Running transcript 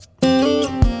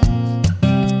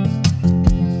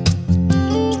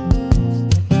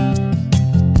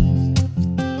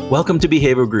Welcome to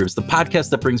Behavioral Grooves, the podcast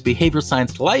that brings behavioral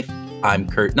science to life. I'm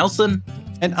Kurt Nelson.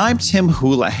 And I'm Tim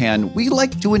Houlihan. We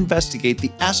like to investigate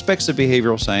the aspects of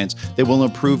behavioral science that will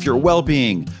improve your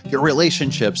well-being, your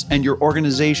relationships, and your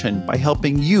organization by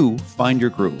helping you find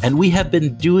your groove. And we have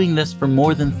been doing this for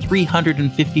more than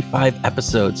 355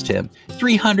 episodes, Tim.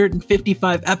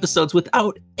 355 episodes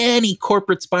without any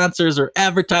corporate sponsors or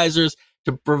advertisers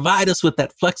to provide us with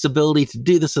that flexibility to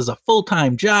do this as a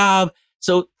full-time job.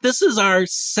 So this is our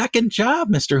second job,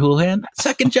 Mr. Houlihan.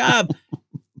 Second job.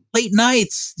 Late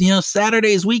nights,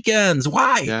 Saturdays, weekends.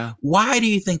 Why? Yeah. Why do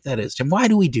you think that is, Tim? Why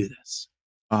do we do this?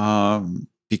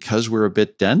 Because we're a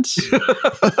bit dense.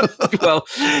 Well,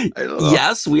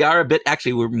 yes, we are a bit.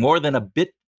 Actually, we're more than a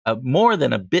bit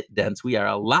dense. We are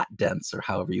a lot dense, or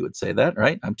however you would say that,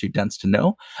 right? I'm too dense to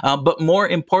know. But more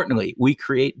importantly, we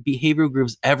create behavioral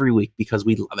grooves every week because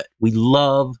we love it. We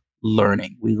love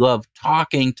learning. We love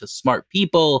talking to smart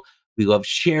people. We love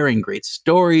sharing great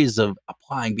stories of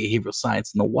applying behavioral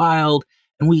science in the wild.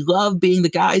 And we love being the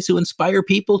guys who inspire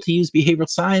people to use behavioral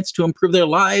science to improve their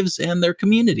lives and their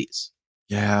communities.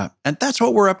 Yeah. And that's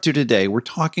what we're up to today. We're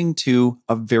talking to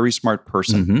a very smart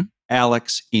person,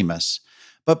 Alex Imas.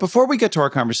 But before we get to our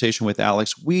conversation with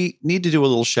Alex, we need to do a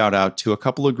little shout out to a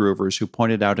couple of groovers who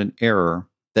pointed out an error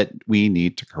that we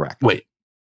need to correct. Wait,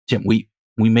 Tim, we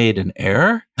made an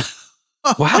error?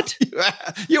 What?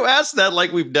 You asked that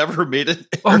like we've never made an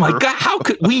error. Oh my God, how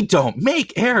could we don't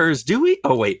make errors, do we?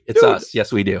 Oh wait, it's us.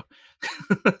 Yes, we do.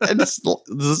 And it's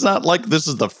not like this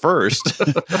is the first.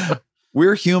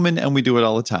 We're human and we do it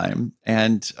all the time.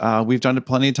 And we've done it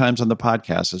plenty of times on the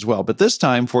podcast as well. But this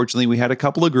time, fortunately, we had a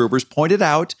couple of groovers point it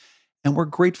out and we're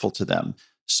grateful to them.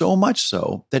 So much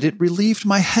so that it relieved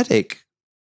my headache.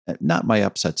 Not my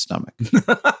upset stomach.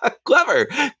 Clever,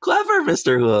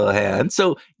 Mr. Houlihan.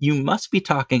 So you must be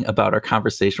talking about our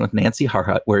conversation with Nancy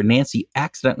Harhut, where Nancy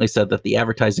accidentally said that the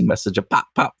advertising message of pop,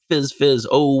 pop, fizz, fizz,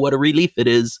 oh, what a relief it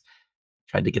is.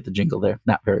 Tried to get the jingle there,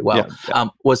 not very well. Yeah.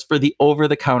 Was for the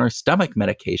over-the-counter stomach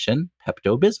medication,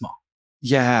 Pepto-Bismol.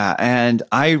 Yeah, and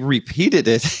I repeated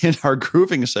it in our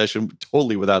grooving session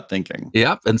totally without thinking.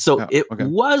 Yep, and so it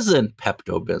wasn't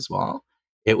Pepto-Bismol.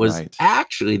 It was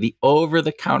actually the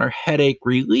over-the-counter headache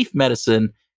relief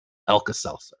medicine,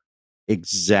 Alka-Seltzer.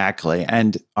 Exactly.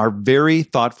 And our very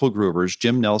thoughtful groovers,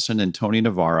 Jim Nelson and Tony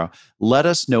Navarra, let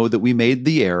us know that we made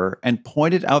the error and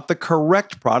pointed out the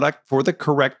correct product for the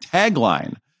correct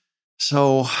tagline.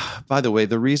 So, by the way,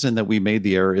 the reason that we made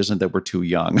the error isn't that we're too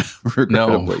young,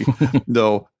 regrettably.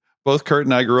 No. Both Kurt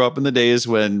and I grew up in the days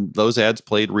when those ads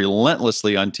played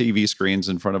relentlessly on TV screens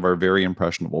in front of our very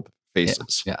impressionable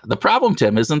faces. Yeah. The problem,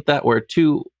 Tim, isn't that we're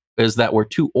too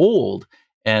old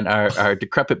and our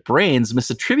decrepit brains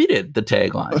misattributed the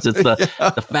taglines. It's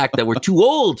the fact that we're too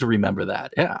old to remember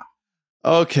that. Yeah.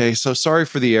 Okay. So sorry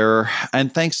for the error.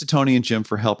 And thanks to Tony and Jim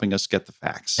for helping us get the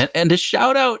facts. And a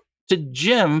shout out to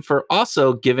Jim for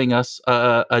also giving us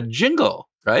a jingle.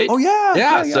 Right? Oh, yeah.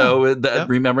 Yeah. So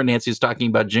remember, Nancy was talking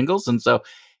about jingles. And so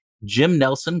Jim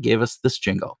Nelson gave us this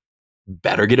jingle.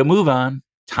 Better get a move on.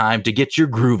 Time to get your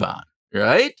groove on.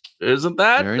 Right? Isn't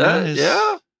that? Very nice.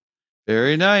 Yeah.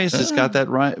 Very nice. It's got that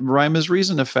rhyme is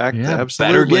reason effect. Yeah,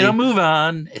 absolutely. Better get a move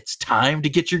on. It's time to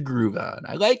get your groove on.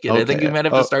 I like it. Okay. I think we might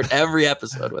have to start every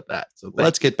episode with that. So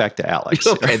let's get back to Alex.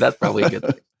 Okay. That's probably a good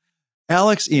thing.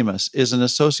 Alex Imas is an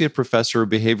associate professor of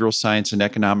behavioral science and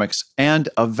economics and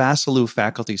a Vassiliou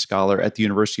faculty scholar at the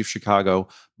University of Chicago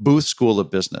Booth School of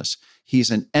Business.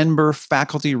 He's an Enber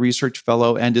faculty research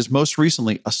fellow and is most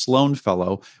recently a Sloan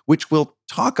fellow, which we'll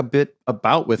talk a bit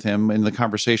about with him in the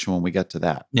conversation when we get to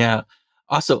that. Yeah.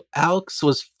 Also, Alex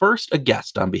was first a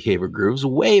guest on Behavior Grooves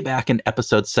way back in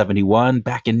episode 71,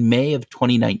 back in May of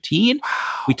 2019. Wow.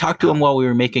 We talked to him while we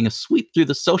were making a sweep through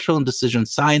the social and decision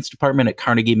science department at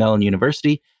Carnegie Mellon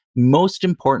University. Most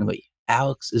importantly,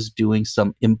 Alex is doing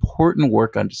some important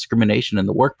work on discrimination in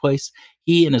the workplace.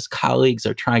 He and his colleagues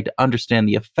are trying to understand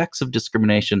the effects of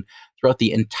discrimination throughout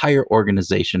the entire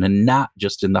organization and not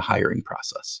just in the hiring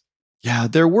process. Yeah,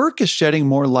 their work is shedding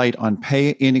more light on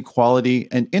pay inequality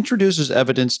and introduces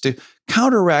evidence to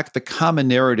counteract the common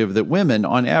narrative that women,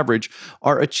 on average,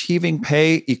 are achieving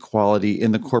pay equality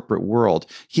in the corporate world.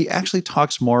 He actually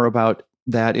talks more about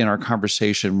that in our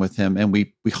conversation with him, and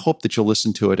we hope that you'll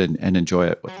listen to it and enjoy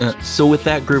it with us. So with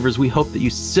that, Groovers, we hope that you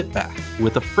sit back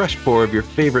with a fresh pour of your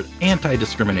favorite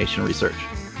anti-discrimination research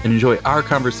and enjoy our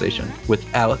conversation with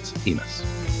Alex Imas.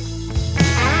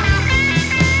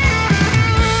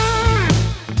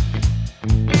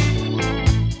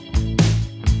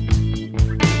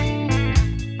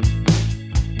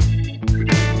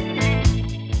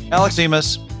 Alex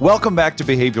Imas, welcome back to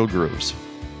Behavioral Grooves.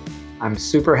 I'm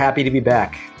super happy to be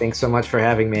back. Thanks so much for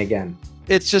having me again.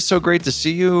 It's just so great to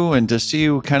see you and to see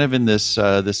you kind of in this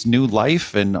this new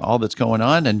life and all that's going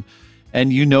on.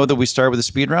 And you know that we start with a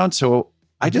speed round. So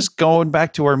I just going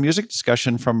back to our music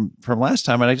discussion from last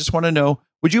time, and I just want to know,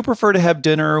 would you prefer to have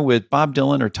dinner with Bob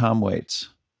Dylan or Tom Waits?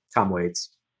 Tom Waits.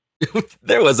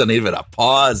 There wasn't even a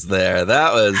pause there.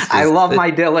 That was just, I love my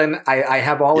Dylan. I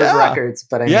have all his records,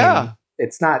 but I mean,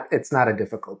 it's not a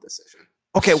difficult decision.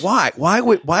 Okay, why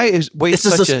is Waits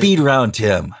this is a speed round,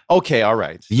 Tim? Okay, all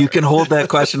right. You can hold that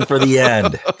question for the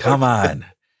end. Come on.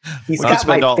 He's got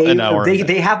my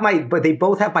favorite. They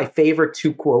both have my favorite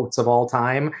 2 quotes of all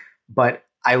time, but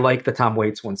I like the Tom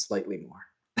Waits one slightly more.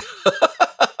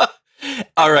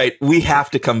 All right, we have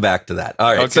to come back to that.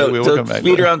 All right, okay, so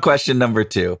speed round question number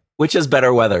 2. Which is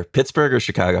better weather, Pittsburgh or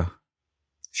Chicago?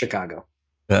 Chicago.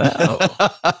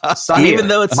 Oh. Sunnier. Even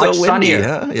though it's much so windy. sunnier.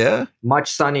 Huh? Yeah.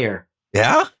 Much sunnier.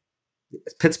 Yeah?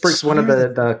 Pittsburgh's one of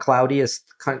the cloudiest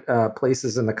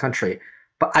places in the country.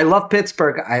 But I love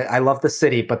Pittsburgh. I love the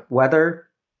city, but weather,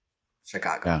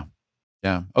 Chicago.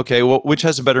 Yeah. Okay, well, which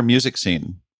has a better music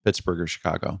scene, Pittsburgh or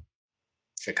Chicago?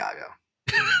 Chicago.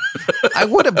 I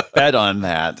would have bet on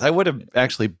that. I would have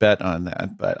actually bet on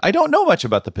that, but I don't know much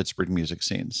about the Pittsburgh music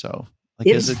scene. So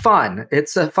it's fun.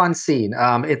 It's a fun scene.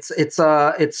 It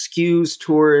skews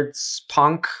towards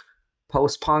punk,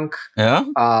 post-punk.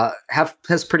 Yeah.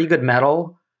 Has pretty good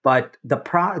metal, but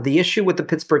the issue with the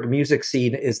Pittsburgh music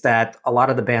scene is that a lot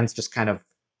of the bands just kind of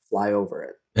fly over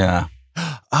it. Yeah.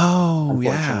 Oh,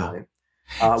 yeah.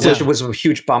 Which was a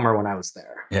huge bummer when I was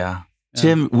there. Yeah.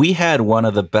 Tim, we had one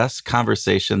of the best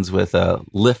conversations with a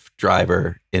Lyft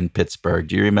driver in Pittsburgh.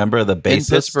 Do you remember the bassist?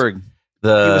 In Pittsburgh.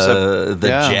 The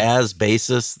jazz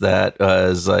bassist that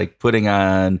was like putting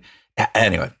on.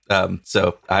 Anyway,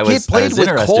 so he played with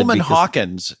Coleman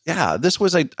Hawkins. Yeah, this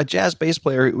was a jazz bass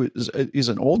player. He's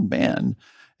an old man,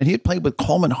 and he had played with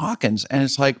Coleman Hawkins. And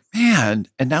it's like, man,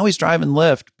 and now he's driving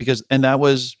Lyft and that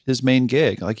was his main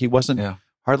gig. Like he wasn't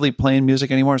hardly playing music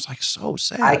anymore. It's like so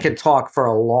sad. I could talk for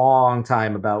a long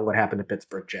time about what happened to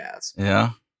Pittsburgh jazz.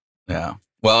 Yeah.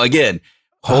 Well, again,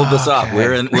 hold this up.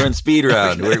 We're in speed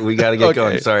round. We got to get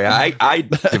going. Sorry, I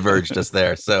diverged us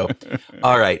there. So,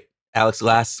 all right, Alex.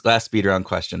 Last speed round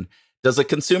question: does a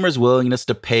consumer's willingness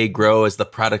to pay grow as the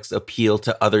product's appeal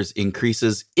to others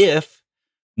increases if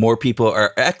more people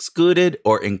are excluded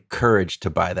or encouraged to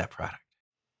buy that product?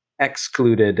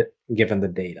 Excluded, given the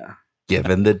data.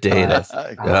 Given the data,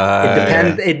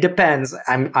 it depends.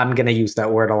 I'm going to use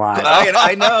that word a lot.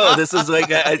 I know this is like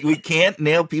we can't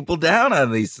nail people down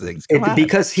on these things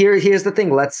because here's the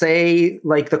thing. Let's say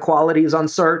like the quality is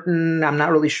uncertain. I'm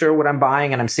not really sure what I'm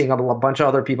buying, and I'm seeing a bunch of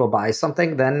other people buy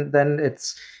something. Then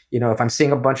it's if I'm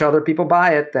seeing a bunch of other people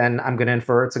buy it, then I'm going to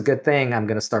infer it's a good thing. I'm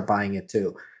going to start buying it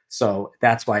too. So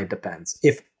that's why it depends.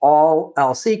 If all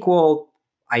else equal,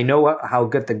 I know how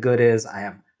good the good is. I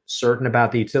am certain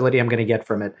about the utility I'm going to get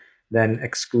from it, then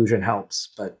exclusion helps.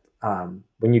 But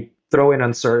when you throw in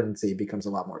uncertainty, it becomes a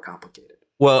lot more complicated.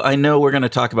 Well, I know we're going to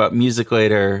talk about music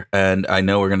later, and I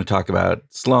know we're going to talk about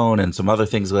Sloan and some other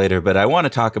things later, but I want to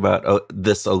talk about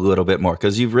this a little bit more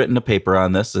because you've written a paper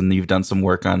on this and you've done some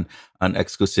work on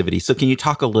exclusivity. So can you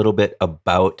talk a little bit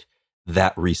about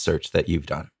that research that you've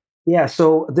done? Yeah,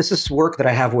 so this is work that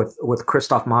I have with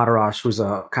Christoph Madaras, who's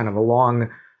a kind of a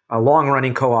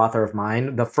long-running co-author of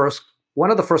mine. One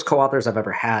of the first co-authors I've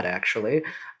ever had, actually.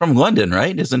 From London,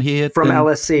 right? Isn't he? From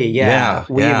LSE, yeah.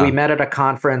 We met at a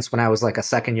conference when I was like a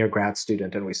second-year grad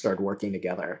student, and we started working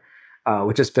together,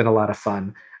 which has been a lot of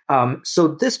fun. So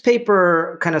this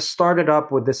paper kind of started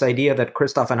up with this idea that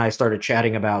Christoph and I started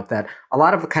chatting about, that a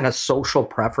lot of kind of social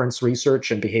preference research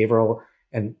and behavioral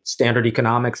and standard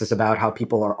economics is about how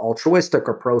people are altruistic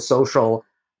or pro-social.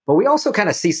 But we also kind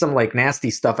of see some like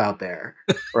nasty stuff out there,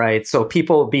 right? So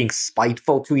people being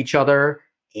spiteful to each other,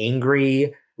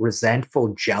 angry,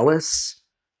 resentful, jealous.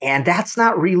 And that's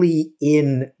not really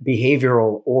in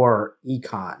behavioral or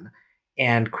econ.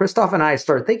 And Christoph and I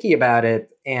started thinking about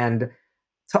it. And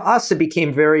to us, it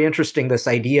became very interesting, this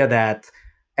idea that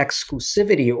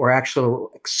exclusivity or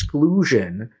actual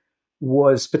exclusion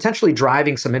was potentially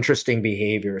driving some interesting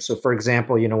behavior. So for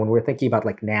example, when we're thinking about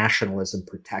like nationalism,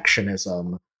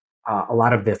 protectionism, a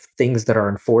lot of the things that are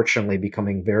unfortunately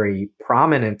becoming very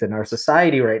prominent in our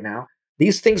society right now,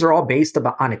 these things are all based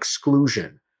on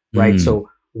exclusion, right? So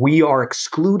we are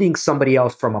excluding somebody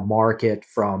else from a market,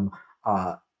 from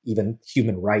even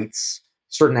human rights,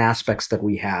 certain aspects that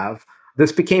we have.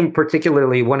 This became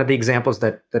particularly one of the examples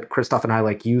that Christoph and I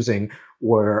like using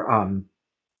were,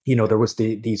 there was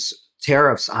these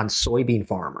tariffs on soybean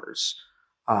farmers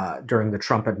during the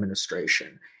Trump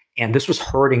administration. And this was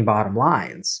hurting bottom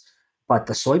lines. But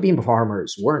the soybean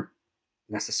farmers weren't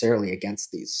necessarily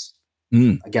against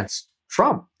against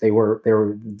Trump. They were,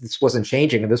 this wasn't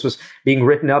changing. And this was being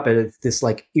written up as this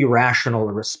like irrational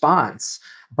response.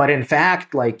 But in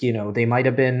fact, like, you know, they might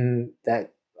have been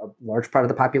that a large part of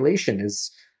the population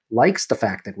likes the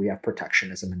fact that we have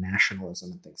protectionism and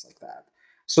nationalism and things like that.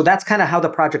 So that's kind of how the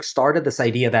project started, this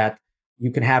idea that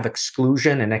you can have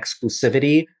exclusion and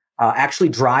exclusivity, actually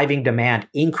driving demand,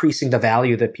 increasing the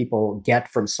value that people get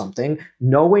from something,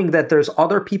 knowing that there's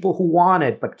other people who want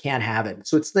it but can't have it.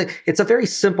 So it's a very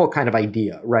simple kind of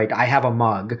idea, right? I have a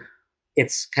mug.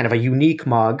 It's kind of a unique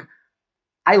mug.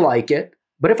 I like it.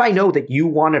 But if I know that you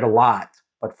want it a lot,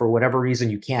 but for whatever reason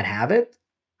you can't have it,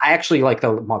 I actually like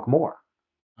the mug more.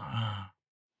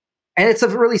 And it's a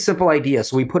really simple idea.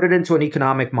 So we put it into an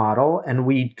economic model and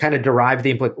we kind of derive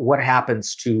what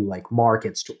happens to like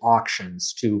markets, to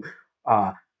auctions, to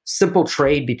simple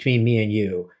trade between me and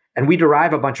you. And we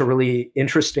derive a bunch of really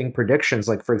interesting predictions.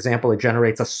 Like, for example, it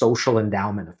generates a social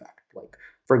endowment effect. Like,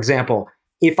 for example,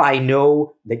 if I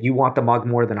know that you want the mug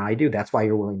more than I do, that's why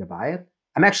you're willing to buy it,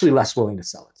 I'm actually less willing to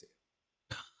sell it to you.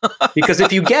 Because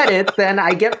if you get it, then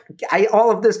I get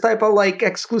all of this type of like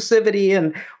exclusivity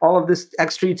and all of this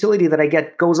extra utility that I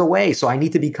get goes away. So I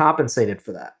need to be compensated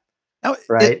for that. Now,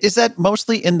 right? Is that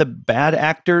mostly in the bad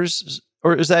actors,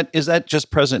 or is that just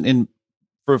present in,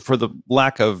 for the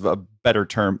lack of a better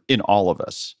term, in all of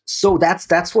us? So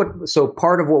so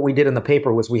part of what we did in the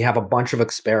paper was we have a bunch of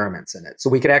experiments in it.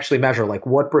 So we could actually measure like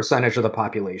what percentage of the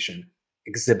population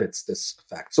exhibits this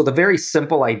effect. So the very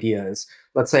simple idea is,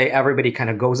 let's say everybody kind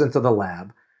of goes into the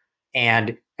lab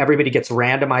and everybody gets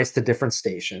randomized to different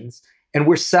stations, and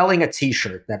we're selling a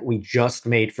t-shirt that we just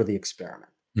made for the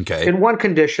experiment. Okay. In one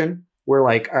condition, we're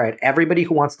like, all right, everybody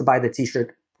who wants to buy the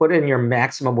t-shirt, put in your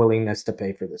maximum willingness to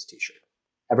pay for this t-shirt.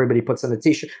 Everybody puts in the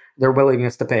t-shirt, their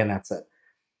willingness to pay, and that's it.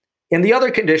 In the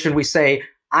other condition, we say,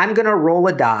 I'm going to roll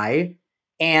a die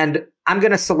and I'm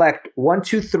going to select 1,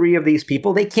 2, 3 of these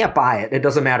people. They can't buy it. It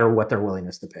doesn't matter what their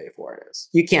willingness to pay for it is.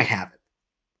 You can't have it.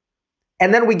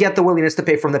 And then we get the willingness to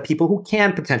pay from the people who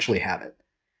can potentially have it.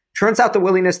 Turns out the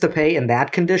willingness to pay in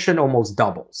that condition almost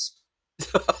doubles.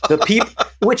 The people,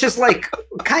 which is like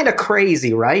kind of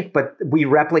crazy, right? But we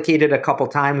replicated a couple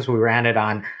times. We ran it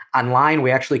online.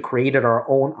 We actually created our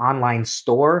own online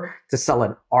store to sell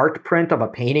an art print of a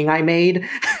painting I made.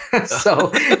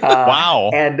 So wow.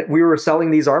 And we were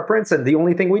selling these art prints, and the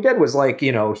only thing we did was like,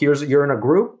 you know, you're in a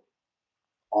group.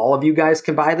 All of you guys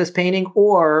can buy this painting,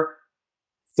 or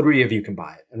 3 of you can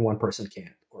buy it and 1 person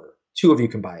can't, or 2 of you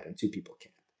can buy it and 2 people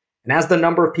can't. And as the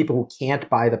number of people who can't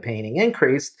buy the painting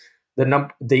increased,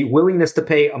 the willingness to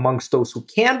pay amongst those who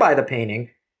can buy the painting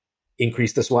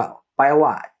increased as well by a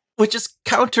lot. Which is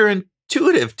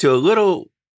counterintuitive to a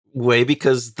little way,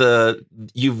 because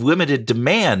you've limited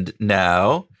demand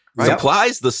now. Right.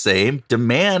 Supply's the same.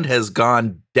 Demand has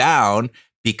gone down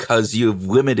because you've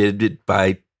limited it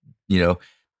by,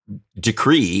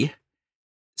 decree.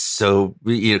 So,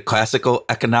 classical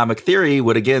economic theory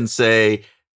would again say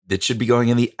that should be going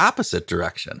in the opposite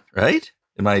direction, right?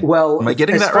 Am I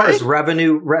getting that right?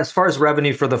 As far as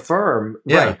revenue for the firm,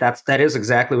 yeah. Right? That is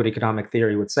exactly what economic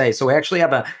theory would say. So we actually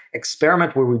have an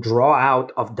experiment where we draw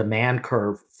out of demand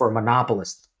curve for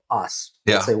monopolists. Us,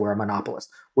 let's say we're a monopolist.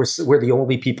 We're the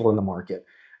only people in the market.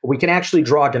 We can actually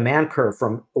draw a demand curve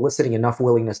from eliciting enough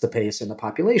willingness to pay in the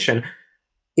population.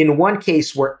 In one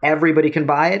case where everybody can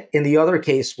buy it, in the other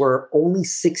case where only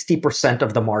 60%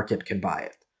 of the market can buy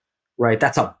it. Right?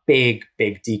 That's a big,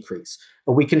 big decrease.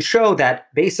 But we can show that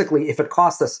basically if it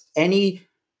costs us any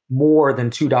more than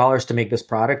 $2 to make this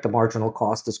product, the marginal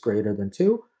cost is greater than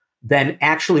 2, then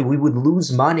actually we would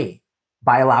lose money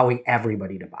by allowing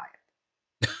everybody to buy it.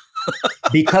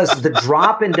 Because the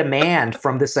drop in demand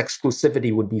from this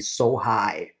exclusivity would be so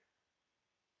high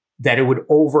that it would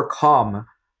overcome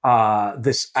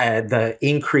the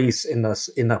increase in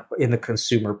the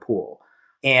consumer pool.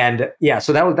 And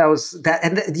so that was that.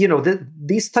 And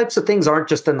these types of things aren't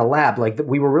just in the lab. Like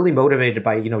we were really motivated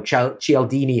by,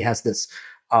 Cialdini has this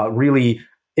really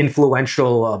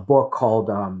influential book called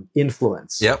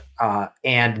Influence. Yep.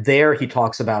 And there he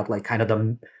talks about like kind of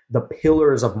the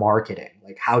pillars of marketing.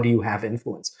 Like how do you have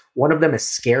influence? One of them is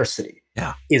scarcity.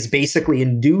 Yeah. Is basically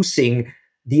inducing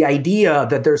the idea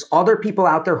that there's other people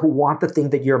out there who want the thing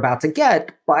that you're about to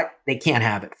get, but they can't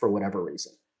have it for whatever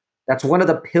reason. That's one of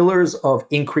the pillars of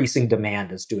increasing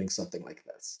demand, is doing something like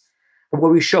this. And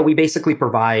what we basically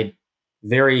provide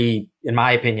very, in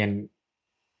my opinion,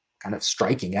 kind of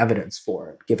striking evidence for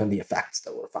it, given the effects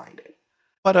that we're finding.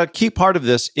 But a key part of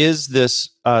this is this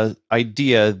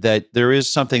idea that there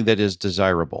is something that is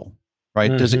desirable,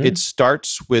 right? It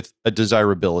starts with a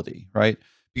desirability, right?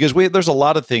 Because there's a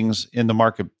lot of things in the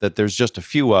market that there's just a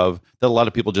few of that a lot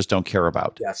of people just don't care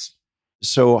about. Yes.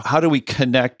 So how do we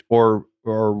connect, or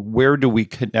where do we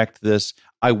connect this?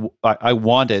 I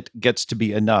want it gets to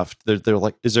be enough. They're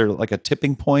like, is there like a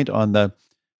tipping point on the,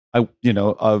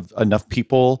 of enough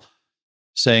people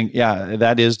saying, yeah,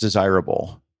 that is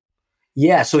desirable?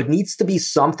 Yeah, so it needs to be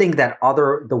something that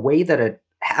the way that it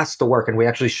has to work, and we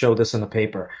actually show this in the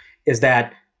paper, is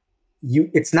that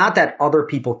it's not that other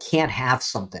people can't have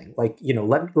something. Like,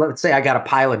 let's say I got a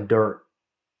pile of dirt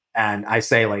and I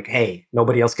say like, hey,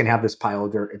 nobody else can have this pile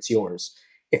of dirt, it's yours.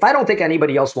 If I don't think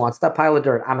anybody else wants that pile of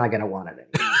dirt, I'm not going to want it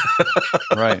anymore.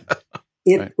 Right.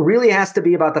 It really has to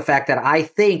be about the fact that I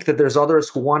think that there's others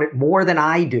who want it more than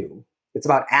I do. It's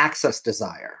about access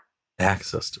desire.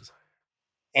 Access desire.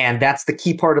 And that's the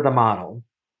key part of the model.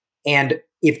 And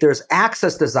if there's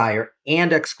access desire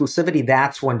and exclusivity,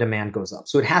 that's when demand goes up.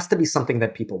 So it has to be something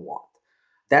that people want.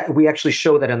 That we actually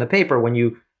show that in the paper. When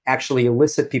you actually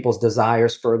elicit people's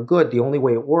desires for a good, the only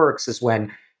way it works is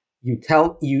when you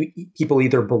tell people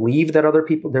either believe that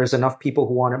there's enough people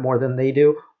who want it more than they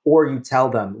do, or you tell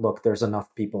them, look, there's enough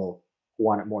people who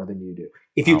want it more than you do.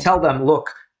 If you tell them,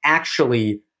 look,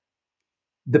 actually,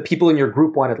 the people in your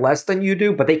group want it less than you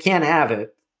do, but they can't have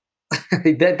it,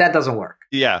 that doesn't work.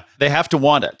 Yeah, they have to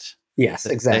want it. Yes,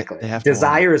 exactly. They have to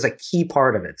desire is a key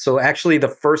part of it. So actually, the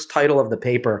first title of the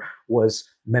paper was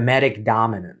Mimetic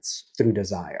Dominance Through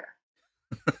Desire.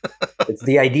 It's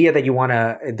the idea that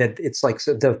that it's like,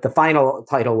 so the final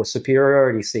title was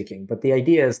Superiority Seeking, but the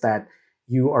idea is that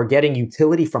you are getting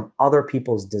utility from other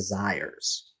people's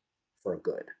desires for a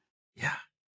good. Yeah.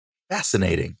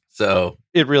 Fascinating. So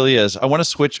it really is. I want to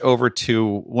switch over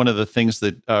to one of the things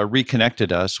that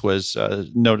reconnected us was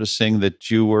noticing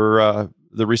that you were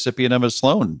the recipient of a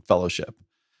Sloan Fellowship.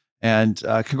 And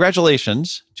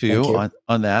congratulations to you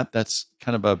on that. That's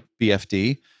kind of a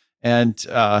BFD. And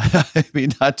I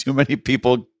mean, not too many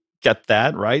people get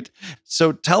that, right?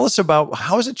 So tell us about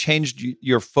how has it changed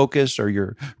your focus or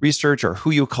your research or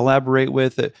who you collaborate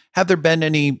with? Have there been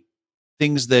any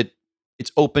things that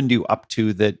it's opened you up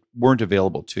to that weren't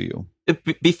available to you?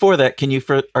 Before that, can you,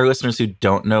 for our listeners who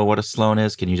don't know what a Sloan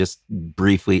is, can you just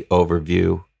briefly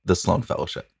overview the Sloan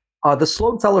Fellowship? The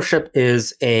Sloan Fellowship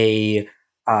is a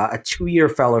 2-year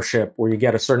fellowship where you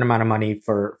get a certain amount of money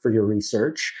for your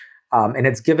research. And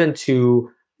it's given to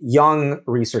young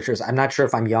researchers. I'm not sure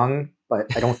if I'm young, but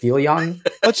I don't feel young.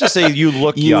 Let's just say you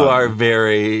look young. You are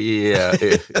very, yeah.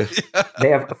 They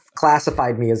have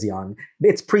classified me as young.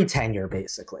 It's pre-tenure,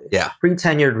 basically. Yeah.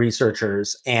 Pre-tenured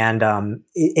researchers. And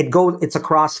it's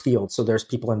across fields. So there's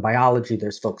people in biology,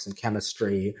 there's folks in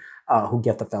chemistry who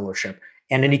get the fellowship.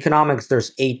 And in economics,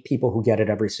 there's 8 people who get it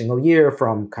every single year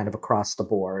from kind of across the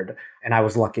board. And I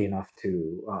was lucky enough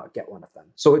to get one of them.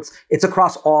 So it's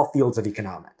across all fields of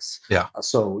economics. Yeah.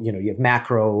 So, you have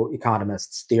macro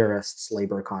economists, theorists,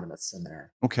 labor economists in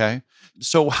there. Okay.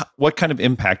 So what kind of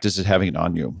impact is it having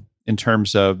on you in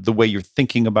terms of the way you're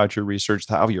thinking about your research,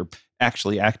 how you're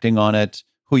actually acting on it,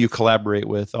 who you collaborate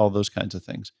with, all those kinds of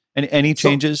things? And any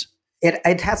changes?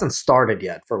 It hasn't started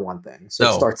yet, for one thing. So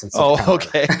it starts in September. Oh,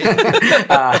 okay.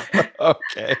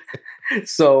 Okay.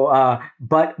 So,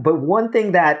 but one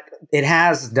thing that it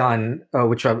has done,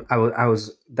 which I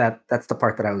was that's the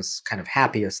part that I was kind of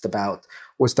happiest about,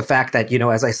 was the fact that,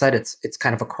 as I said, it's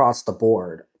kind of across the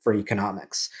board for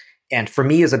economics. And for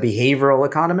me as a behavioral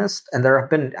economist, and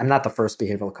I'm not the first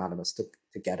behavioral economist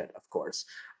to get it, of course,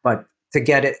 but to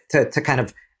get it to kind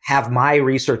of have my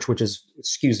research, which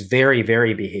skews very,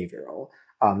 very behavioral.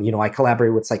 I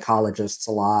collaborate with psychologists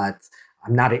a lot.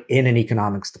 I'm not in an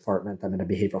economics department. I'm in a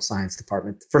behavioral science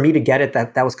department. For me to get it,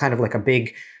 that was kind of like a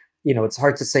big, it's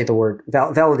hard to say the word.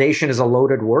 Validation is a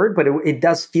loaded word, but it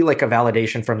does feel like a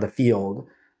validation from the field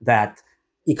that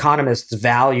economists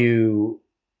value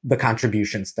the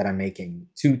contributions that I'm making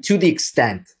to the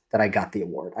extent that I got the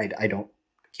award. I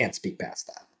can't speak past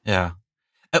that. Yeah.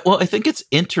 Well, I think it's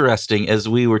interesting, as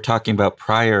we were talking about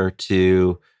prior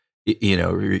to,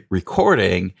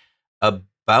 recording,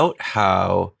 about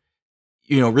how,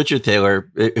 Richard Thaler,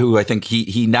 who I think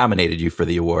he nominated you for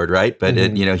the award, right? But,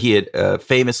 he had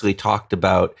famously talked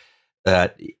about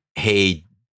that, hey,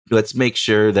 let's make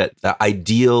sure that the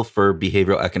ideal for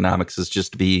behavioral economics is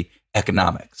just to be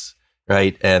economics,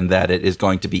 right? And that it is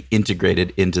going to be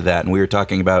integrated into that. And we were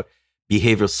talking about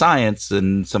behavioral science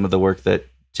and some of the work that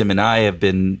Tim and I have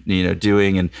been,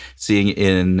 doing and seeing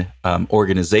in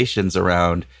organizations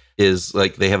around, is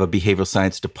like they have a behavioral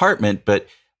science department, but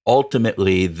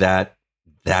ultimately that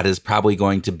that is probably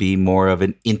going to be more of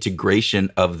an integration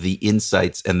of the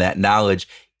insights and that knowledge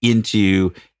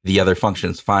into the other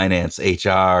functions, finance,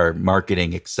 HR,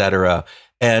 marketing, et cetera.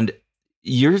 And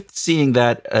you're seeing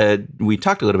that, we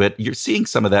talked a little bit, you're seeing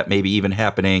some of that maybe even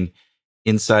happening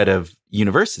inside of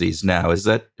universities now.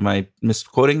 Am I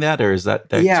misquoting that, or is that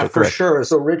yeah, so for correct? sure.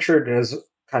 So Richard has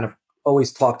kind of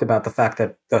always talked about the fact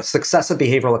that the success of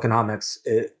behavioral economics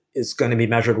is going to be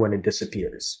measured when it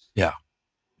disappears. Yeah.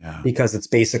 Because it's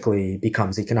basically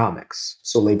becomes economics.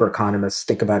 So labor economists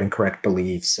think about incorrect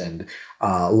beliefs and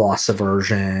loss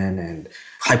aversion and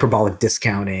hyperbolic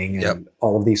discounting and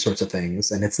all of these sorts of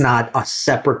things. And it's not a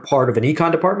separate part of an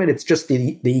econ department. It's just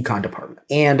the econ department.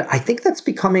 And I think that's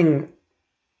becoming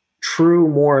true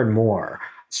more and more.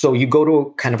 So you go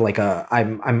to kind of like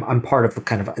I'm part of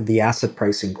kind of the asset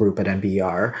pricing group at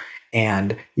NBR,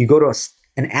 and you go to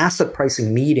an asset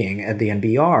pricing meeting at the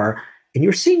NBR, and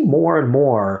you're seeing more and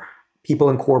more people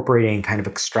incorporating kind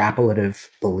of extrapolative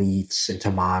beliefs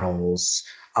into models,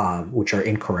 which are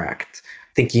incorrect.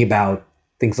 Thinking about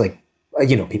things like,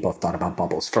 people have thought about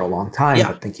bubbles for a long time,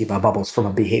 but thinking about bubbles from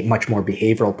a much more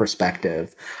behavioral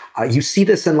perspective. You see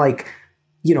this in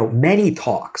many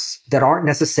talks that aren't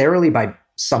necessarily by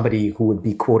somebody who would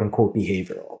be quote unquote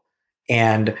behavioral.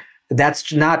 And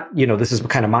that's not, this is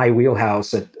kind of my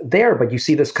wheelhouse there, but you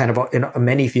see this kind of in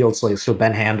many fields. So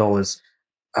Ben Handel is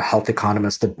a health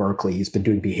economist at Berkeley. He's been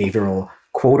doing behavioral,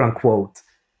 quote unquote,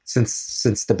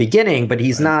 since the beginning, but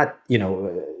he's not, in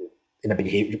a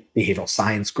behavioral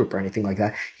science group or anything like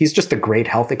that. He's just a great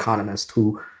health economist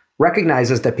who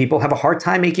recognizes that people have a hard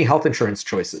time making health insurance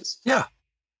choices. Yeah.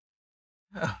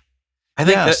 I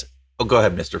think that. Oh, go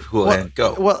ahead, Mr. Houlihan.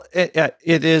 Go. Well, it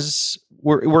is.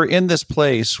 We're in this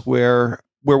place where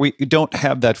we don't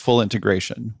have that full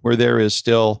integration, where there is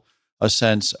still a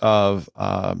sense of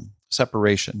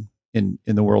separation in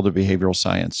the world of behavioral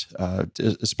science,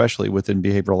 especially within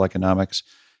behavioral economics.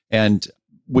 And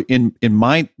in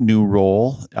my new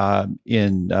role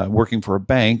in working for a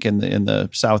bank in the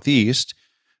Southeast,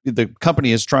 the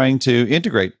company is trying to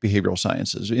integrate behavioral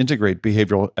sciences, integrate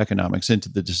behavioral economics into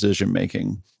the decision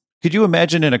making. Could you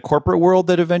imagine in a corporate world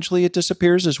that eventually it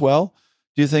disappears as well?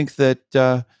 Do you think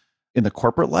that in the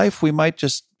corporate life it might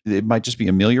just be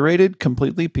ameliorated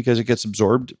completely because it gets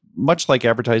absorbed, much like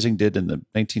advertising did in the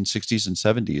 1960s and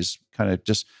 70s, kind of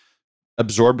just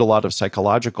absorbed a lot of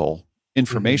psychological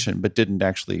information, but didn't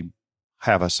actually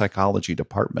have a psychology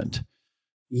department?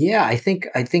 Yeah, I think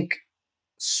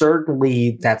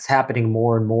certainly that's happening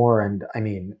more and more. And I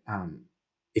mean,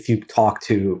 if you talk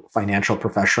to financial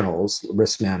professionals,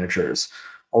 risk managers,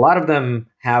 a lot of them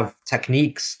have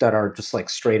techniques that are just like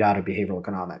straight out of behavioral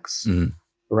economics,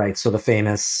 right? So the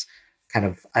famous kind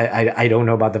of, I don't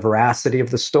know about the veracity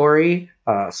of the story,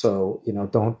 so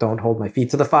don't hold my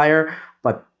feet to the fire.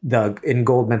 But in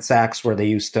Goldman Sachs, where they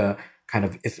used to kind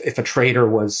of, if a trader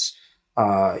was,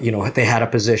 they had a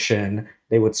position,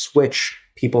 they would switch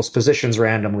people's positions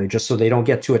randomly just so they don't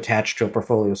get too attached to a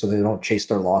portfolio, so they don't chase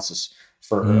their losses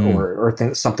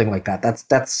or something like that.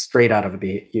 That's straight out of a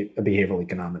behavioral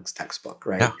economics textbook,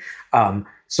 right? Yeah.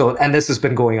 And this has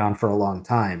been going on for a long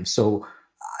time. So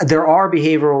there are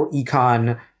behavioral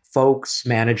econ folks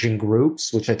managing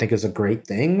groups, which I think is a great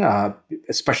thing,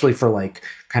 especially for like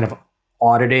kind of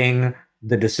auditing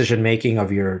the decision making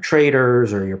of your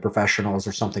traders or your professionals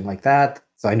or something like that.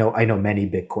 So I know many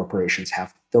big corporations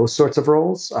have those sorts of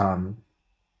roles.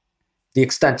 The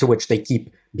extent to which they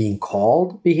keep being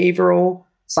called behavioral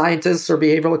scientists or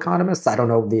behavioral economists, I don't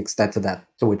know the extent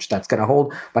to which that's going to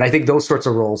hold, but I think those sorts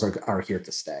of roles are here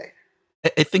to stay.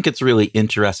 I think it's really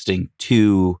interesting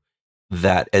too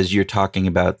that as you're talking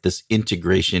about this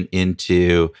integration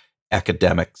into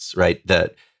academics, right?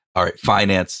 That all right,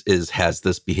 finance has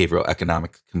this behavioral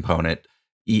economic component,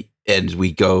 and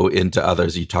we go into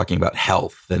others. You're talking about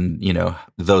health and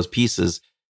those pieces,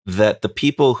 that the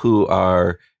people who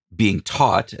are being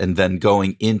taught and then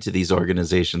going into these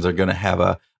organizations are going to have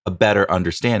a better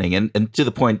understanding. And to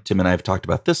the point, Tim and I have talked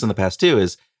about this in the past too,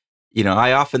 is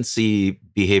I often see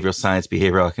behavioral science,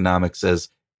 behavioral economics as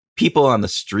people on the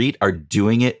street are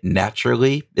doing it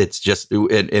naturally. It's just,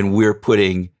 and we're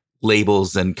putting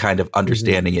labels and kind of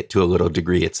understanding it to a little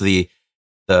degree. It's the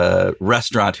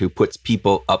restaurant who puts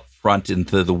people up front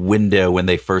into the window when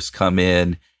they first come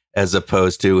in, as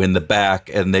opposed to in the back,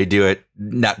 and they do it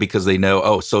not because they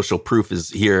know, social proof is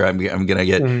here, I'm going to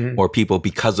get more people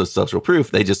because of social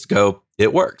proof. They just go,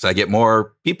 it works. I get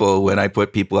more people when I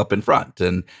put people up in front,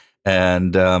 and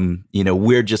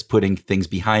we're just putting things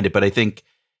behind it. But I think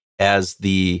as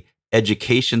the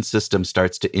education system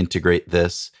starts to integrate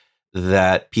this,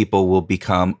 that people will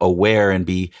become aware and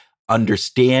be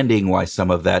understanding why some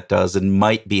of that does, and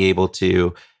might be able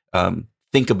to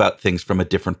think about things from a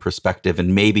different perspective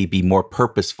and maybe be more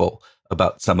purposeful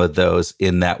about some of those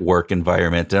in that work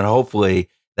environment. And hopefully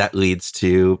that leads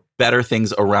to better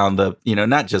things around the,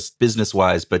 not just business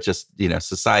wise, but just,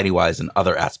 society wise and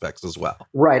other aspects as well.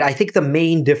 Right. I think the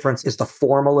main difference is the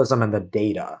formalism and the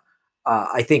data.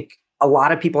 I think a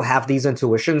lot of people have these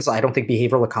intuitions. I don't think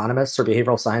behavioral economists or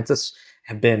behavioral scientists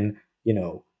have been,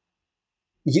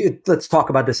 let's talk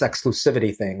about this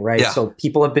exclusivity thing, right? Yeah. So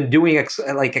people have been doing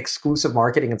exclusive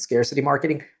marketing and scarcity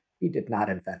marketing. We did not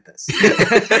invent this.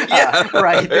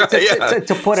 Right.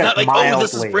 To put it like, mildly. Oh,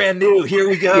 this is brand new. Here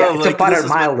we go. Yeah, to put it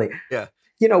mildly.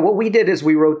 What we did is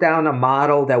we wrote down a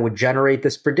model that would generate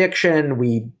this prediction.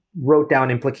 We wrote down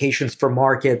implications for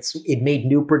markets. It made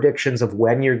new predictions of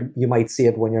when you might see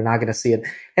it, when you're not going to see it.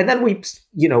 And then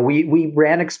we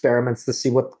ran experiments to see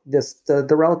what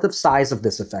the relative size of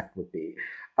this effect would be.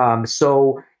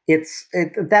 So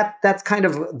that's kind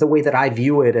of the way that I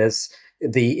view it, as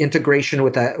the integration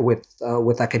with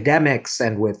academics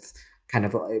and with kind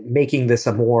of making this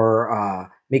a more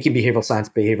making behavioral science,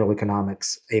 behavioral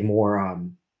economics a more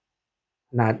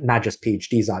not just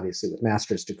PhDs, obviously, with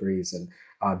master's degrees and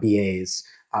BAs,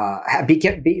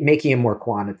 making it more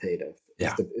quantitative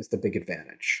is the big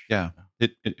advantage. Yeah,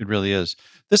 it really is.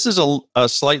 This is a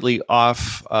slightly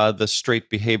off the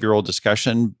straight behavioral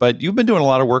discussion, but you've been doing a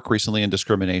lot of work recently in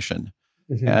discrimination,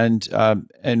 and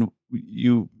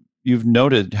you've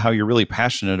noted how you're really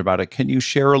passionate about it. Can you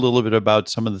share a little bit about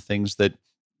some of the things that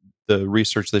the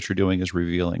research that you're doing is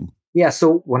revealing? Yeah.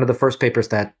 So one of the first papers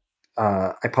that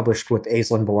I published with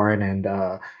Aislinn Bourne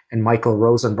and Michael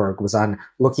Rosenberg was on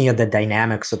looking at the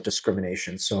dynamics of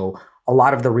discrimination. So a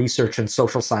lot of the research in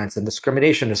social science and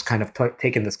discrimination has kind of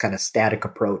taken this kind of static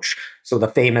approach. So the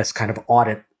famous kind of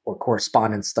audit or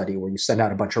correspondence study where you send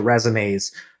out a bunch of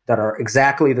resumes that are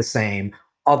exactly the same,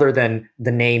 other than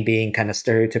the name being kind of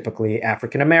stereotypically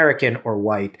African American or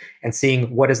white, and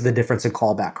seeing what is the difference in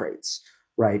callback rates,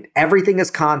 right? Everything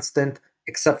is constant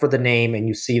except for the name, and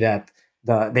you see that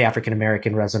the African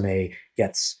American resume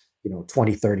gets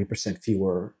 20-30%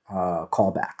 fewer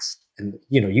callbacks, and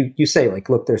you say, like,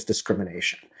 look, there's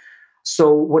discrimination.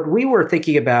 So what we were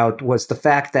thinking about was the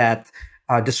fact that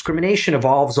discrimination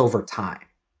evolves over time,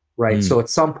 right? So at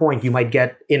some point you might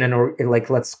get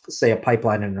let's say a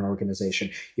pipeline in an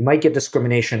organization, you might get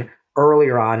discrimination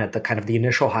earlier on at the kind of the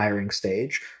initial hiring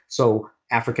stage. So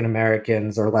African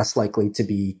Americans are less likely to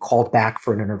be called back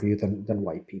for an interview than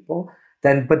white people.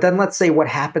 But then let's say what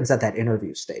happens at that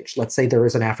interview stage. Let's say there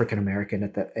is an African American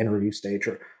at the interview stage,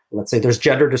 or let's say there's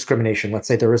gender discrimination. Let's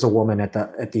say there is a woman at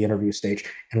the interview stage,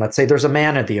 and let's say there's a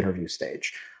man at the interview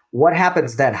stage. What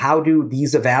happens then? How do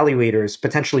these evaluators,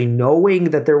 potentially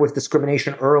knowing that there was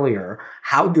discrimination earlier,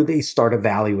 how do they start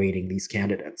evaluating these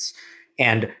candidates?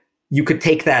 And you could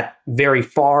take that very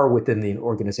far within the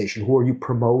organization. Who are you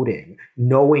promoting,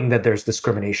 knowing that there's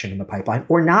discrimination in the pipeline,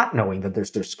 or not knowing that there's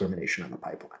discrimination in the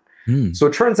pipeline? So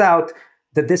it turns out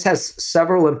that this has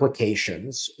several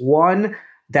implications. One,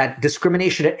 that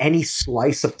discrimination at any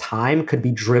slice of time could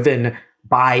be driven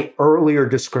by earlier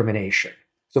discrimination.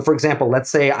 So for example,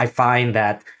 let's say I find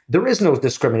that there is no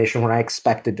discrimination when I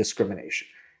expected discrimination.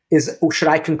 Should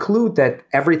I conclude that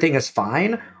everything is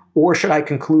fine? Or should I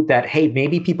conclude that, hey,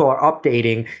 maybe people are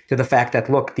updating to the fact that,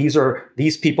 look,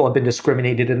 these people have been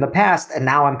discriminated in the past, and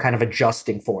now I'm kind of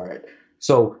adjusting for it.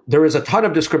 So there is a ton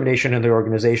of discrimination in the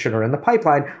organization or in the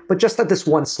pipeline, but just at this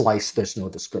one slice, there's no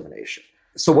discrimination.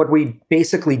 So what we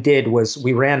basically did was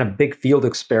we ran a big field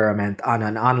experiment on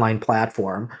an online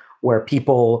platform where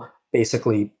people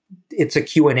basically, it's a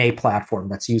Q&A platform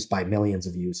that's used by millions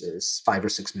of users, 5 or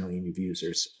 6 million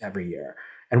users every year.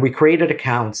 And we created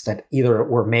accounts that either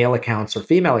were male accounts or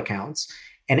female accounts.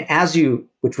 And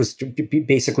which was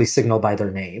basically signaled by their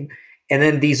name. And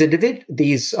then these people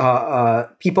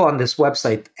on this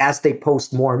website, as they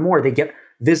post more and more, they get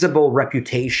visible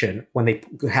reputation when they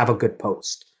have a good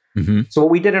post. So what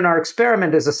we did in our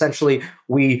experiment is essentially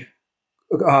we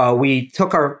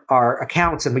took our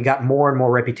accounts and we got more and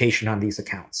more reputation on these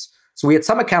accounts. So we had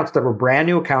some accounts that were brand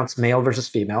new accounts, male versus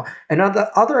female, and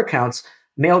other accounts,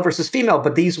 male versus female,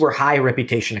 but these were high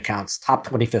reputation accounts, top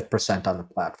 25th percent on the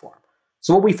platform.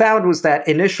 So what we found was that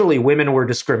initially women were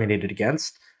discriminated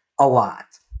against a lot.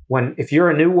 If you're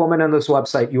a new woman on this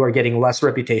website, you are getting less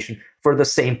reputation for the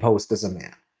same post as a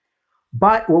man.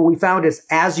 But what we found is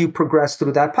as you progress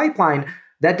through that pipeline,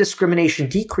 that discrimination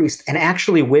decreased, and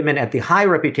actually women at the high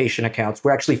reputation accounts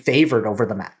were actually favored over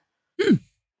the men.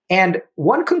 And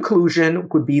one conclusion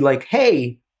would be like,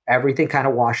 hey, everything kind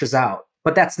of washes out.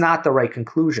 But that's not the right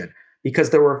conclusion, because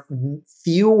there were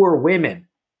fewer women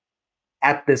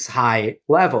at this high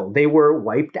level. They were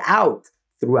wiped out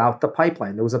throughout the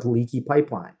pipeline. There was a leaky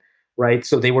pipeline, right?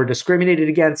 So they were discriminated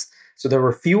against. So there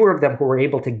were fewer of them who were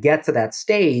able to get to that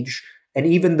stage. And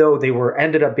even though they were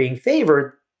ended up being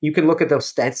favored, you can look at those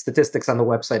statistics on the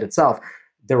website itself.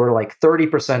 There were like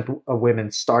 30% of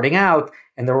women starting out,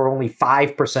 and there were only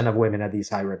 5% of women at these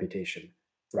high reputation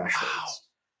thresholds,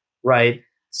 right?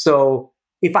 So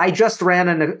if I just ran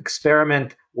an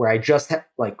experiment where I just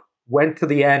went to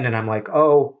the end and I'm like,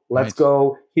 oh, let's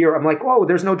go here. I'm like, oh,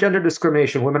 there's no gender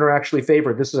discrimination. Women are actually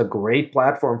favored. This is a great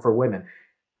platform for women,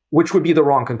 which would be the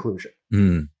wrong conclusion.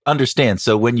 Understand.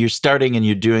 So when you're starting and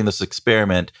you're doing this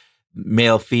experiment,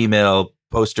 male, female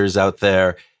posters out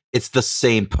there, it's the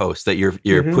same post that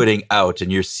you're putting out, and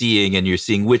you're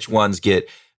seeing which ones get.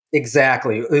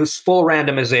 Exactly. It was full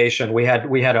randomization. We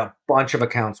had a bunch of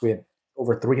accounts. We had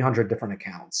over 300 different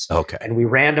accounts. Okay. And we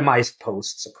randomized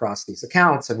posts across these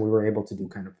accounts, and we were able to do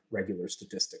kind of regular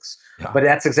statistics. Yeah. But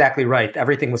that's exactly right.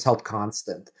 Everything was held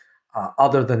constant,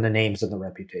 other than the names and the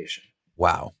reputation.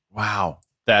 Wow.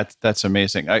 That's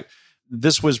amazing.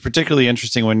 This was particularly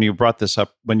interesting when you brought this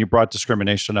up, when you brought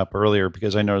discrimination up earlier,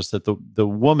 because I noticed that the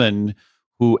woman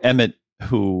who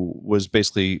was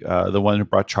basically the one who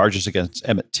brought charges against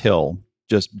Emmett Till,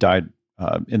 just died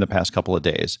in the past couple of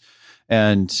days.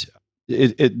 And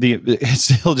it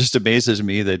still just amazes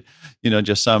me that,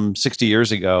 just some 60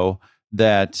 years ago,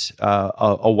 that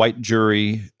a white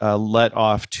jury let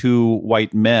off 2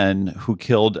 white men who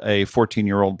killed a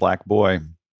 14-year-old black boy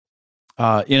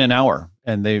in an hour.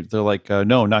 And they're like,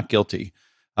 no, not guilty.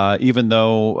 Even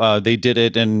though they did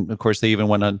it. And of course, they even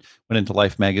went into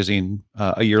Life magazine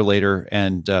a year later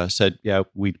and said, yeah,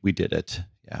 we did it.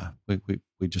 Yeah,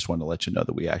 we just want to let you know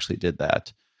that we actually did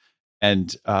that.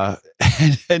 And our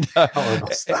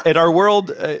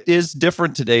world is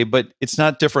different today, but it's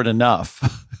not different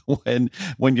enough when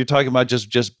you're talking about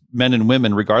just men and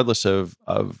women, regardless of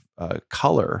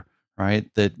color, right?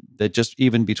 That just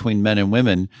even between men and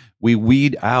women,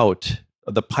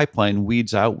 the pipeline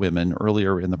weeds out women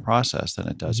earlier in the process than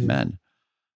it does men.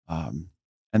 And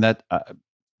that,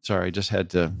 sorry, I just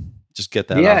had to get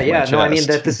that. off my chest. No, I mean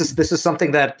that this is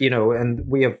something that, and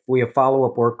we have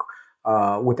follow-up work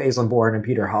with Aislinn Bourne and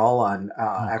Peter Hull on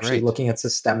actually looking at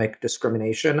systemic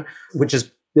discrimination, which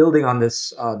is building on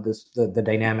the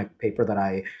dynamic paper that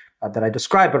I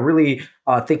described, but really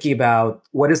thinking about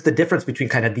what is the difference between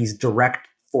kind of these direct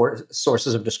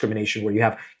sources of discrimination, where you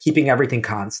have keeping everything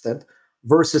constant,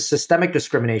 versus systemic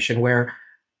discrimination, where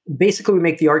basically we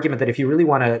make the argument that if you really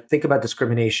want to think about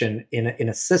discrimination in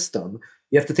a system,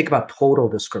 you have to think about total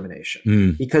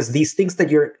discrimination, because these things that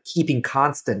you're keeping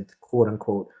constant, quote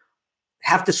unquote,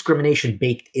 have discrimination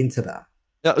baked into them.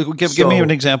 Give me an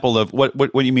example of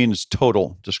what you mean is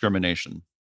total discrimination.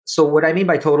 So what I mean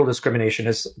by total discrimination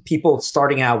is people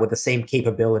starting out with the same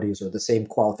capabilities or the same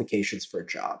qualifications for a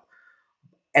job,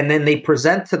 and then they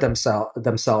present to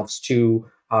themselves to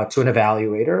an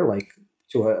evaluator, like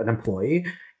to an employee,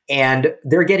 and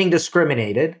they're getting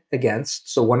discriminated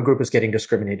against. So one group is getting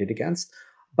discriminated against.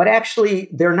 But actually,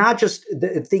 they're not just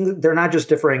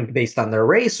differing based on their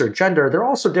race or gender. They're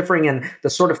also differing in the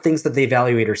sort of things that the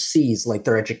evaluator sees, like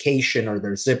their education or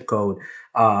their zip code.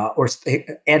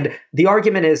 And the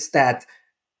argument is that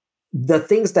the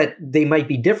things that they might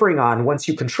be differing on, once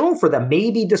you control for them,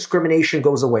 maybe discrimination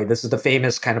goes away. This is the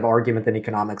famous kind of argument in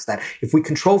economics that if we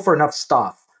control for enough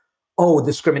stuff,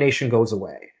 discrimination goes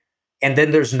away. And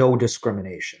then there's no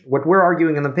discrimination. What we're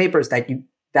arguing in the paper is that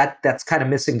that's kind of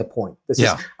missing the point. This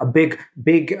is a big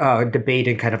debate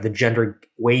in kind of the gender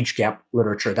wage gap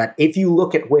literature, that if you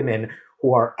look at women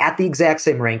who are at the exact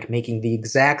same rank, making the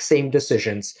exact same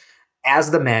decisions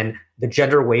as the men, the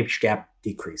gender wage gap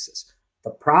decreases.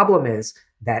 The problem is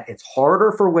that it's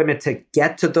harder for women to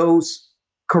get to those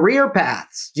career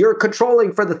paths. You're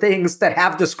controlling for the things that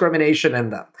have discrimination in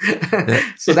them.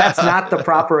 So that's not the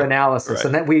proper analysis. Right.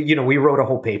 And that we wrote a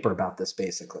whole paper about this,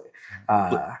 basically.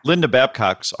 Linda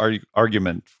Babcock's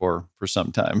argument for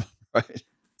some time, right?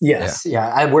 Yes.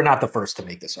 Yeah. We're not the first to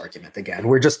make this argument. Again,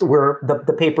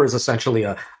 the paper is essentially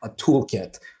a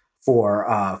toolkit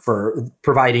for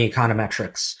providing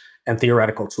econometrics and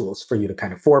theoretical tools for you to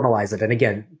kind of formalize it. And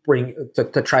again, bring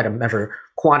to try to measure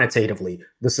quantitatively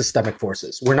the systemic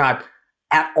forces. We're not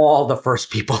at all the first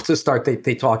people to start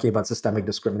talking about systemic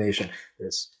discrimination.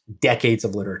 There's decades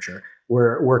of literature.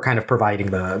 We're kind of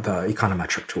providing the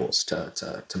econometric tools to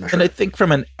measure. And I think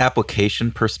from an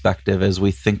application perspective, as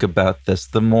we think about this,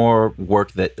 the more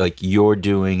work that like you're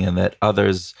doing and that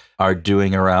others are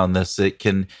doing around this, it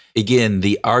can, again,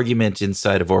 the argument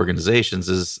inside of organizations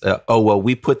is,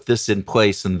 we put this in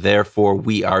place and therefore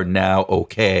we are now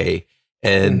okay.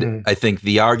 And I think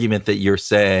the argument that you're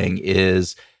saying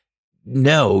is,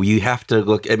 no, you have to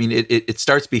look. I mean, it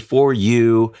starts before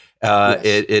you.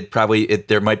 Yes.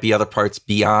 There might be other parts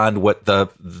beyond what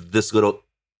this little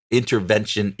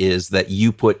intervention is that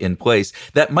you put in place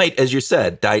that might, as you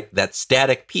said, that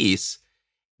static piece.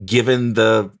 Given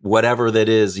the whatever that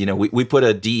is, we put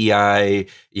a DEI,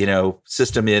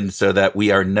 system in so that we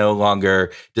are no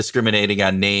longer discriminating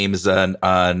on names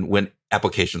on when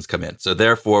applications come in. So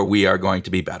therefore, we are going to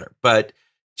be better. But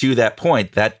to that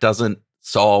point, that doesn't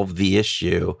solve the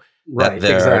issue. Right.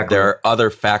 That there are other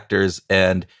factors,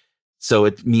 and so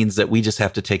it means that we just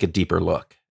have to take a deeper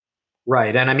look.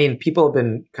 Right. And I mean, people have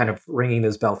been kind of ringing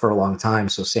this bell for a long time.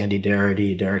 So Sandy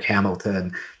Darity, Derek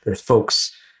Hamilton, there's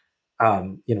folks,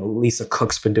 Lisa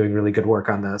Cook's been doing really good work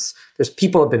on this. There's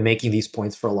people have been making these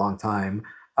points for a long time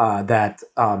that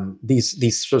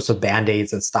these sorts of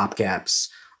Band-Aids and stopgaps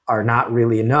are not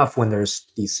really enough when there's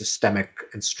these systemic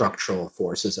and structural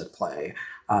forces at play.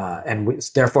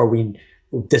 Therefore,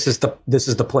 this is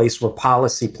the place where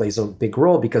policy plays a big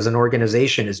role, because an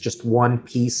organization is just one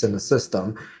piece in the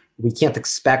system. We can't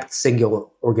expect singular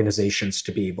organizations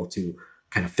to be able to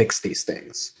kind of fix these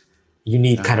things. You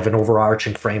need kind of an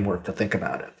overarching framework to think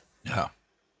about it. Yeah.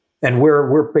 And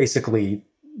we're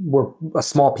a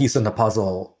small piece in the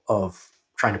puzzle of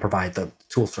trying to provide the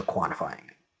tools for quantifying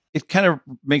it. It kind of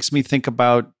makes me think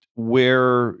about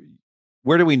where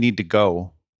do we need to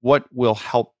go? What will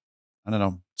help, I don't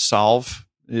know, solve?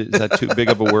 Is that too big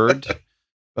of a word?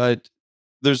 But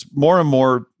there's more and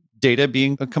more data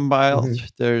being compiled. Mm-hmm.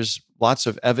 There's lots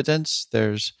of evidence.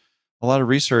 There's a lot of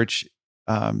research.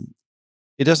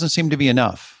 It doesn't seem to be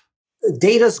enough.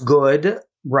 Data's good,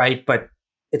 right? But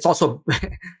it's also,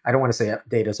 I don't want to say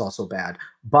data's also bad,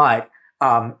 but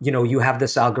you have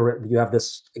this algorithm, you have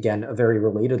this, again, a very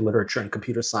related literature in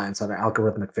computer science on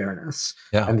algorithmic fairness.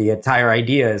 Yeah. And the entire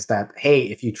idea is that, hey,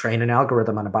 if you train an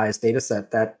algorithm on a biased data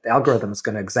set, that algorithm is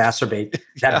going to exacerbate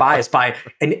that bias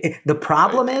the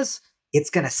problem is it's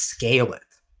going to scale it.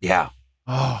 Yeah.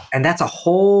 Oh. And that's a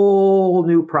whole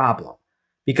new problem,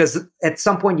 because at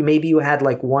some point maybe you had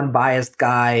like one biased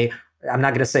guy. I'm not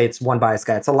going to say it's one biased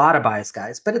guy. It's a lot of biased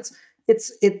guys, but it's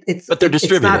but they're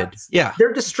distributed. Yeah,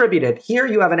 they're distributed. Here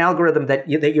you have an algorithm that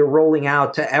you're rolling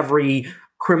out to every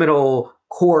criminal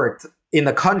court in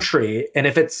the country, and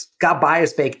if it's got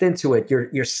bias baked into it,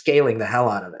 you're scaling the hell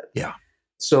out of it. Yeah.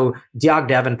 So Diog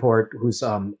Davenport, who was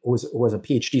a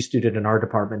PhD student in our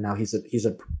department, now he's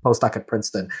a postdoc at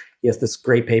Princeton. He has this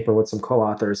great paper with some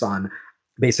co-authors on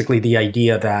basically the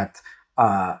idea that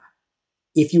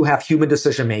if you have human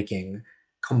decision making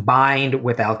combined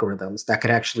with algorithms, that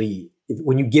could actually,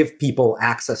 when you give people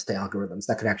access to algorithms,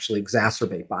 that could actually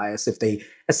exacerbate bias if they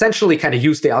essentially kind of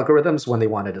use the algorithms when they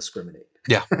want to discriminate.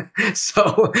 Yeah.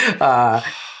 So we're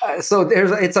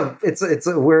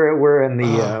in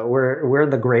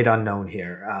the great unknown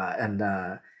here,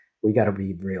 and we got to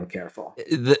be real careful.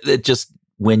 It just,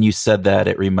 when you said that,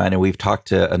 it reminded, we've talked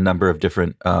to a number of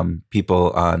different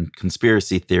people on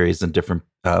conspiracy theories and different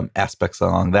aspects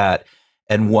along that.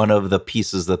 And one of the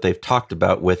pieces that they've talked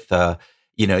about with,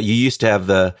 you used to have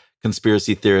the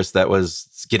conspiracy theorist that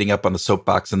was getting up on the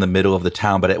soapbox in the middle of the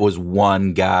town, but it was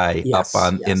one guy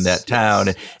in that town.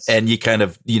 And you kind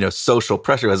of, social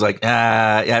pressure was like,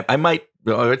 I might,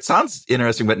 it sounds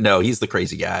interesting, but no, he's the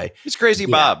crazy guy. It's Crazy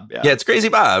Bob. Yeah, it's Crazy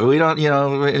Bob. We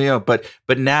don't, but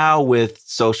now with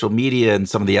social media and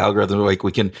some of the algorithms, like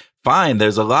we can find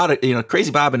there's a lot of,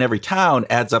 Crazy Bob in every town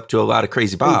adds up to a lot of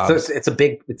Crazy Bobs. It's a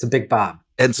big Bob.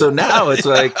 And so now it's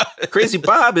like Crazy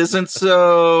Bob isn't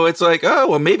so, it's like, oh,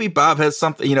 well, maybe Bob has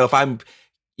something, if I'm,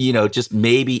 just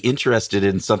maybe interested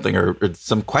in something or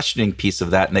some questioning piece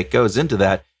of that, and it goes into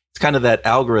that, it's kind of that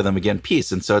algorithm again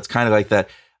piece. And so it's kind of like that,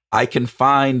 I can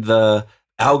find the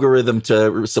algorithm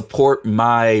to support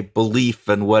my belief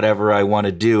and whatever I want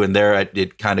to do. And there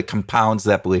it kind of compounds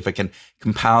that belief. I can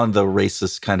compound the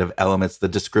racist kind of elements, the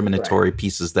discriminatory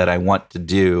pieces that I want to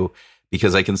do,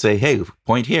 because I can say, hey,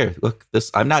 point here, look,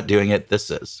 this, I'm not doing it, this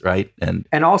is, right? And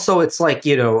also it's like,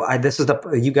 you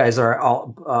guys are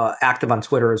all active on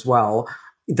Twitter as well.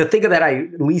 The thing that I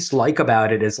least like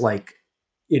about it is like,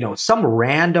 some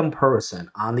random person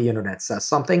on the internet says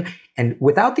something, and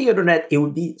without the internet, it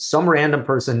would be some random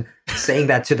person saying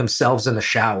that to themselves in the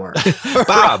shower.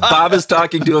 Bob is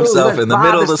talking to himself in the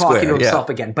middle of the square. Bob is talking to himself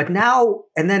again. But now,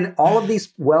 and then all of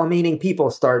these well-meaning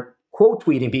people start quote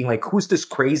tweeting, being like, who's this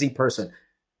crazy person?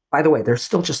 By the way, they're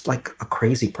still just like a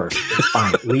crazy person. It's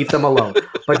fine. Leave them alone.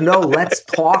 But no, let's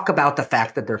talk about the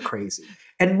fact that they're crazy.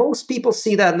 And most people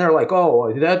see that and they're like,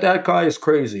 oh, that guy is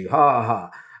crazy. Ha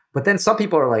ha. But then some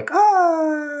people are like,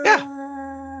 I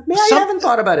haven't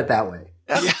thought about it that way.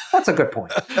 That's a good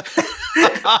point.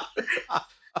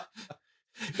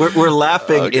 We're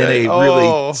laughing in a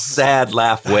really sad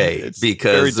laugh way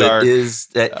because it is.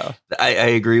 I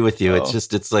agree with you.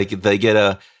 It's like they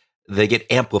get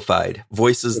amplified.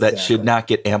 Voices that should not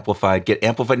get amplified.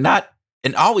 Not,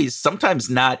 and always, sometimes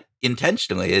not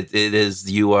intentionally. It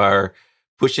is, you are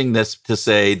pushing this to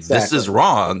say this is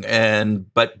wrong,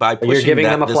 but by pushing you're giving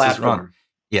that, them a this platform.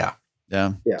 is wrong.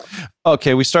 Yeah.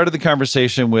 Okay, we started the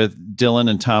conversation with Dylan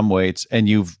and Tom Waits, and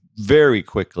you've very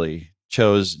quickly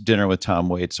chose Dinner with Tom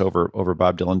Waits over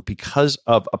Bob Dylan because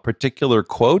of a particular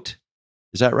quote.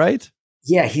 Is that right?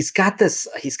 Yeah, he's got this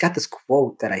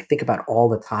quote that I think about all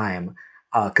the time,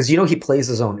 because he plays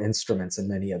his own instruments in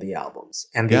many of the albums,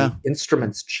 and the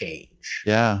instruments change.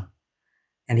 Yeah.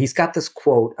 And he's got this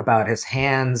quote about his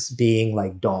hands being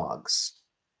like dogs,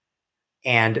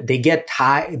 and they get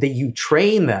tired. That you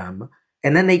train them,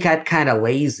 and then they get kind of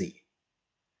lazy.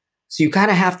 So you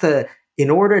kind of have to, in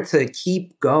order to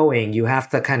keep going, you have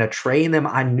to kind of train them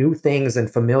on new things and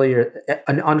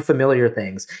unfamiliar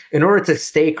things in order to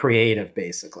stay creative,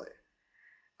 basically.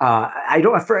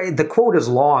 The quote is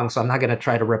long, so I'm not going to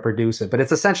try to reproduce it, but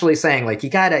it's essentially saying, like, you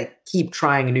got to keep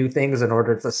trying new things in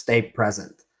order to stay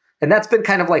present. And that's been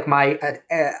kind of like my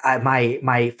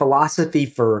philosophy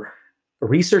for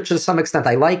research to some extent.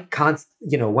 I like I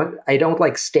don't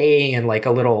like staying in like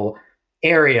a little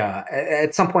area.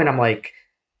 At some point I'm like,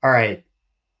 all right,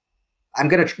 I'm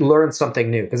going to learn something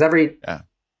new, because every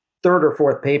third or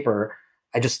fourth paper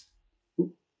I just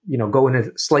go in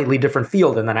a slightly different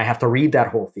field, and then I have to read that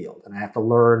whole field, and I have to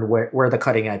learn where the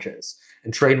cutting edge is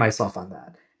and train myself on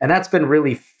that. And that's been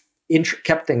really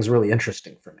kept things really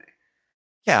interesting for me.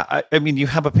 Yeah, I mean, you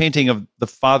have a painting of the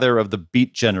father of the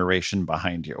Beat generation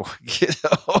behind you.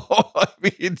 I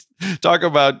mean, talk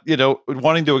about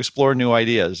wanting to explore new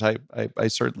ideas. I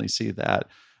certainly see that.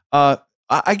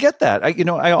 I get that.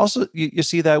 I also you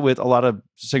see that with a lot of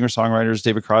singer songwriters.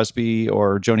 David Crosby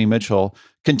or Joni Mitchell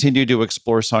continue to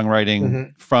explore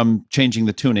songwriting from changing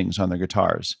the tunings on their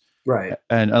guitars. Right,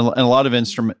 and a lot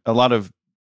of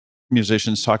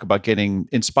musicians talk about getting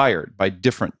inspired by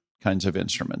different kinds of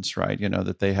instruments, right?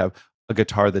 That they have a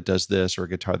guitar that does this, or a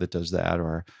guitar that does that,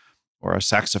 or a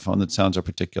saxophone that sounds a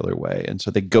particular way. And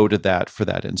so they go to that for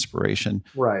that inspiration.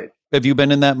 Right. Have you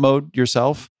been in that mode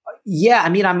yourself? Yeah. I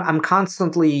mean, I'm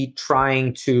constantly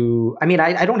trying to,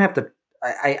 I don't have to,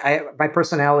 my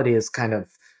personality is kind of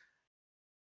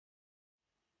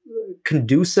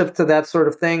conducive to that sort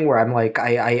of thing, where I'm like,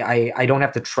 I don't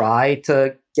have to try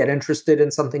to get interested in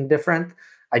something different.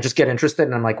 I just get interested,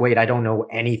 and I'm like, wait, I don't know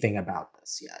anything about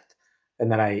this yet. And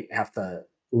then I have to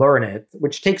learn it,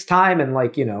 which takes time. And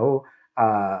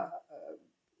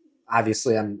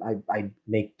obviously I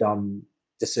make dumb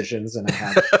decisions, and I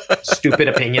have stupid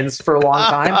opinions for a long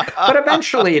time, but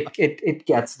eventually it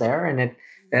gets there. And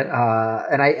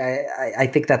I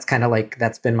think that's kind of like,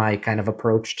 that's been my kind of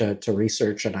approach to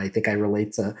research. And I think I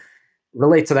relate to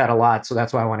that a lot. So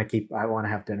that's why I want to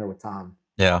have dinner with Tom.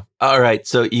 Yeah. All right.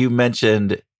 So you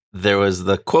mentioned there was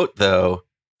the quote, though,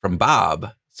 from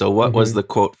Bob. So what was the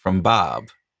quote from Bob?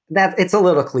 That it's a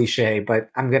little cliche, but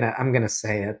I'm gonna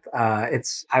say it.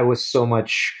 I was so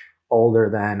much older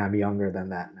then. I'm younger than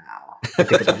that now.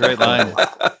 That's a great line.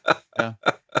 Yeah.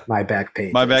 My back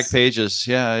pages. My back pages.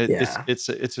 Yeah.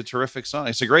 It's a terrific song.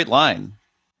 It's a great line.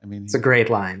 I mean, it's a great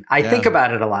line. I think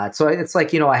about it a lot. So it's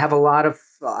like, I have a lot of,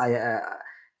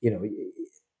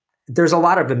 there's a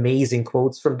lot of amazing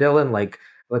quotes from Dylan, like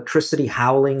electricity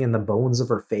howling in the bones of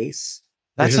her face.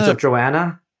 Visions of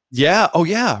Joanna. Yeah. Oh,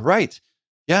 yeah. Right.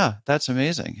 Yeah. That's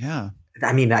amazing. Yeah.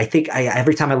 I mean, I think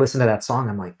every time I listen to that song,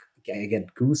 I'm like, I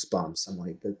get goosebumps. I'm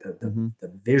like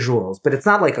the visuals, but it's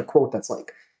not like a quote that's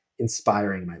like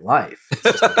inspiring my life. It's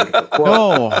just a beautiful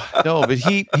quote. No, but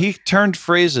he turned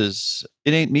phrases.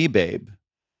 It ain't me, babe.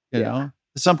 You know,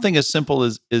 something as simple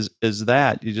as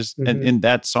that. You just and in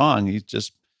that song, he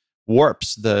just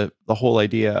warps the whole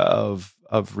idea of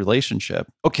relationship.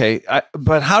 Okay,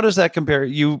 but how does that compare?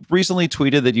 You recently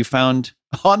tweeted that you found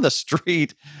on the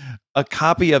street a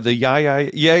copy of the Yeah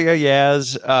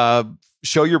Yeahs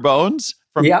Show Your Bones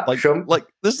from like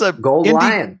this is a Gold indie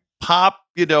Lion pop,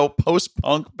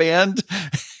 post-punk band.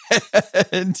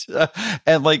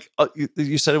 and like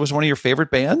you said, it was one of your favorite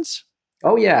bands?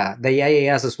 Oh yeah, the Yeah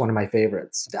Yeahs is one of my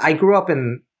favorites. I grew up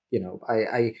in,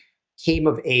 I came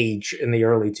of age in the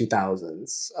early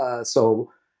 2000s.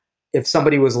 So if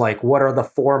somebody was like, what are the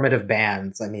formative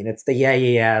bands? I mean, it's the Yeah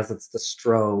Yeahs, it's the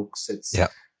Strokes, it's,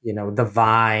 the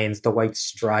Vines, the White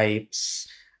Stripes,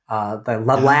 the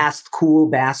last cool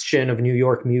bastion of New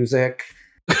York music.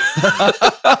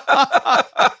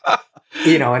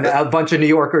 And a bunch of New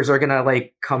Yorkers are gonna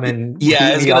like come and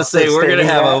I was gonna say we're gonna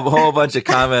have a whole bunch of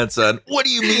comments on what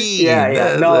do you mean?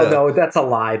 No, that's a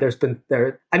lie.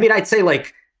 I mean, I'd say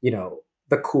like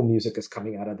the cool music is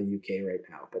coming out of the UK right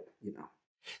now, but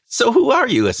So who are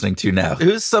you listening to now?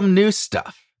 Who's some new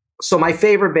stuff? So my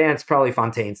favorite band's probably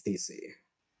Fontaines DC.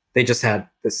 They just had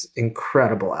this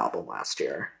incredible album last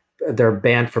year. They're a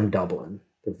band from Dublin.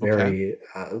 They're very,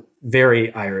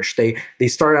 very Irish. They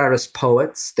started out as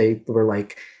poets. They were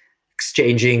like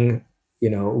exchanging,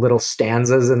 little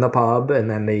stanzas in the pub, and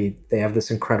then they have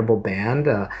this incredible band.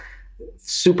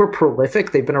 Super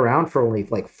prolific. They've been around for only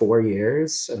like 4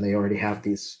 years, and they already have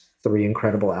these 3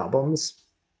 incredible albums.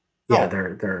 Yeah,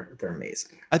 they're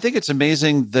amazing. I think it's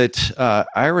amazing that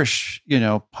Irish,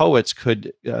 poets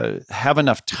could have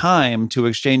enough time to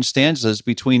exchange stanzas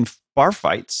between bar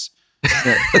fights.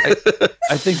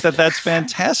 I think that's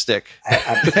fantastic.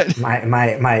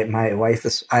 My wife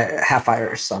is half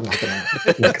Irish, so I'm not going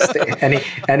to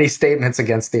make any statements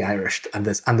against the Irish on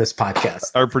this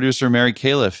podcast. Our producer Mary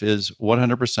Califf is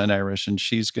 100% Irish, and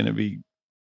she's going to be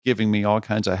giving me all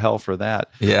kinds of hell for that.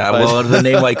 Yeah, well, with a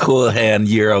name like Houlihan,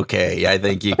 you're okay. I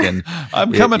think you can.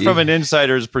 I'm coming from an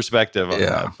insider's perspective on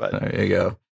that. But there you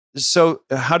go. So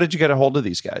how did you get a hold of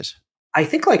these guys? I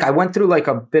think like I went through like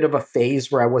a bit of a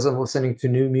phase where I wasn't listening to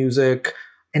new music.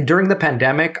 And during the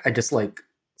pandemic, I just like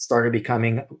started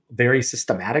becoming very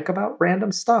systematic about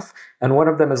random stuff. And one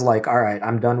of them is like, all right,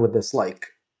 I'm done with this like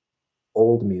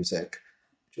old music,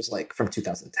 which was like from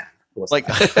 2010. Like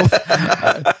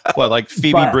what, like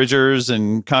Phoebe Bridgers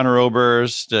and Conor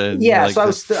Oberst? So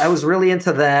I was really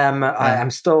into them. I'm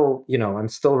still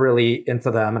really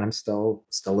into them, and I'm still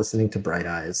listening to Bright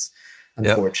Eyes,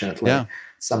 unfortunately,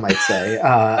 some might say.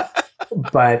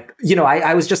 But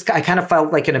I kind of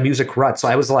felt like in a music rut. So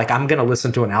I was like, I'm going to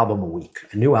listen to an album a week,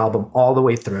 a new album all the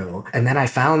way through. And then I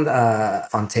found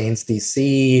Fontaines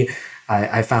DC.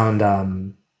 I found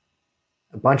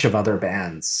a bunch of other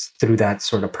bands through that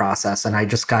sort of process. And I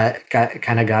just got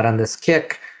on this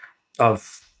kick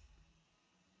of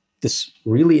this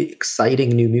really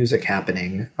exciting new music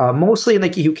happening. Mostly in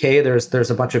the UK.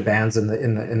 There's a bunch of bands in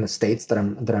the States that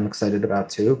I'm excited about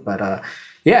too. But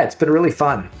it's been really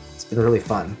fun.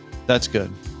 That's good.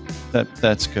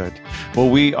 That's good. Well,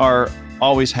 we are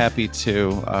always happy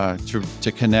to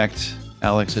connect,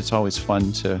 Alex. It's always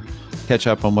fun to catch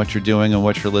up on what you're doing and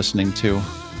what you're listening to.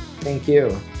 Thank you.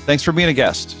 Thanks for being a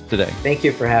guest today. Thank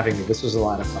you for having me. This was a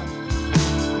lot of fun.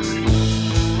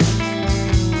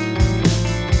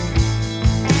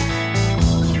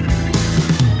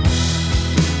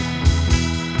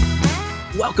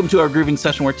 Welcome to our grooving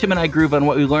session where Tim and I groove on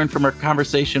what we learned from our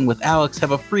conversation with Alex,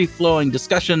 have a free-flowing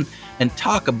discussion, and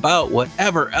talk about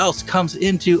whatever else comes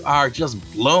into our just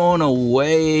blown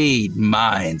away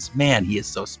minds. Man, he is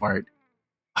so smart.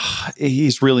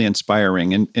 He's really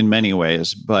inspiring in many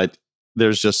ways, but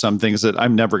there's just some things that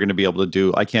I'm never going to be able to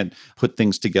do. I can't put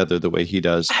things together the way he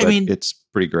does, but it's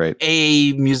pretty great.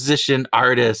 A musician,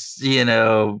 artist,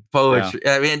 poetry.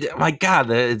 Yeah. I mean, my God,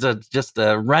 it's just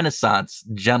a Renaissance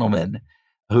gentleman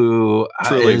who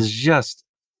is just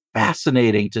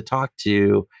fascinating to talk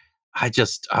to.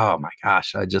 Oh my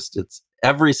gosh, it's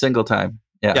every single time.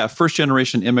 Yeah. First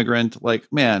generation immigrant, like,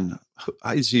 man,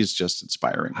 he's just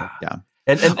inspiring. Yeah.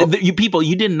 And you people,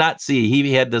 you did not see,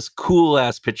 he had this cool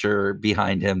ass picture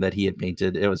behind him that he had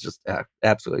painted. It was just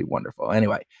absolutely wonderful.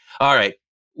 Anyway, all right.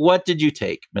 What did you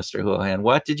take, Mr. Houlihan?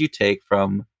 What did you take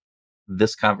from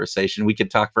this conversation? We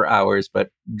could talk for hours, but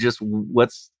just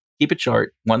let's keep it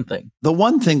short. One thing. The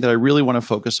one thing that I really want to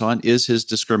focus on is his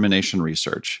discrimination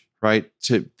research, right?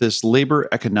 To this labor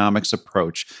economics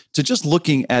approach, to just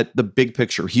looking at the big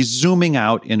picture. He's zooming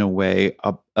out in a way,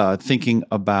 thinking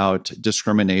about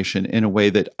discrimination in a way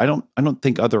that I don't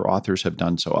think other authors have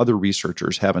done so. Other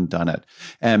researchers haven't done it,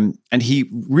 and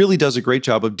he really does a great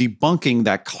job of debunking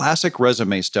that classic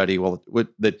resume study. Well,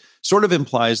 that sort of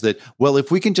implies that, well,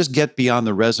 if we can just get beyond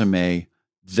the resume,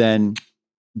 then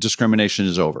discrimination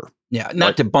is over. Yeah,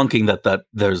 not debunking that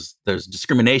there's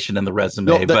discrimination in the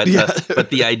resume, but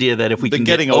the idea that if we can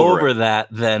get over that,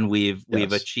 then we've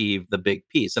achieved the big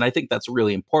piece. And I think that's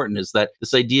really important, is that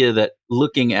this idea that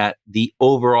looking at the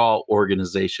overall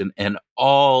organization and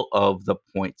all of the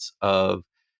points of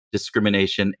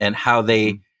discrimination and how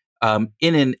they,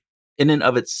 in and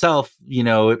of itself,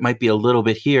 it might be a little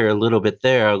bit here, a little bit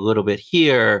there, a little bit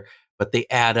here, but they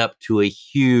add up to a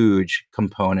huge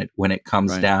component when it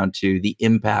comes down to the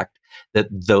impact that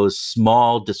those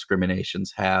small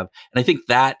discriminations have. And I think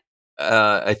that,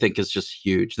 is just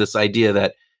huge. This idea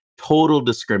that total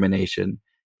discrimination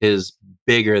is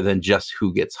bigger than just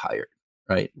who gets hired,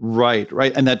 Right.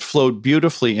 Right. And that flowed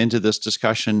beautifully into this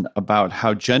discussion about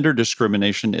how gender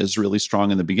discrimination is really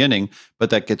strong in the beginning, but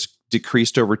that gets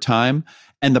decreased over time.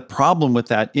 And the problem with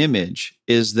that image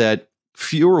is that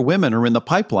fewer women are in the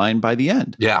pipeline by the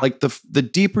end. Yeah. Like the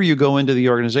deeper you go into the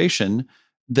organization,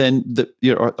 then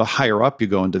the higher up you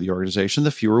go into the organization,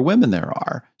 the fewer women there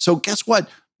are. So guess what?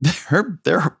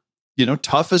 They're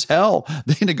tough as hell.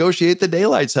 They negotiate the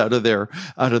daylights out of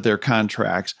their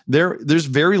contracts. There's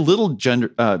very little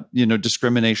gender,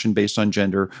 discrimination based on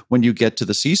gender when you get to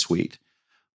the C-suite,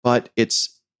 but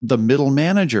it's the middle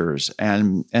managers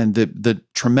and the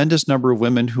tremendous number of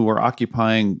women who are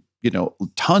occupying,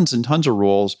 tons and tons of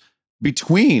roles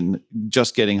between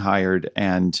just getting hired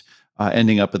and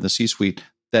ending up in the C-suite,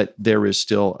 that there is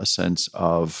still a sense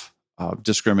of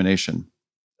discrimination.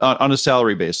 On a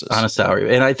salary basis. On a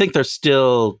salary. And I think there's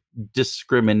still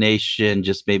discrimination,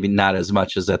 just maybe not as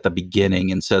much as at the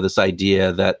beginning. And so this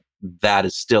idea that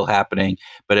is still happening.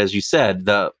 But as you said,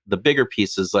 the bigger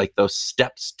piece is like those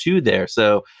steps to there.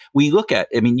 So you look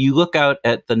out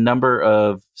at the number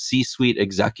of C-suite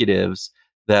executives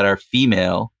that are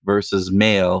female versus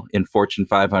male in Fortune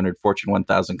 500, Fortune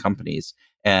 1000 companies.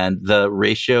 And the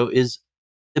ratio is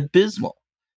abysmal,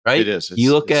 right? It is.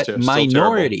 You look at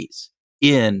minorities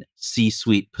in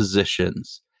C-suite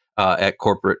positions at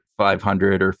corporate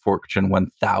 500 or Fortune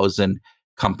 1000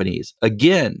 companies.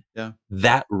 Again,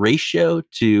 that ratio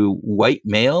to white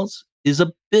males is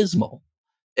abysmal.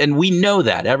 And we know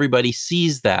that. Everybody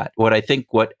sees that. What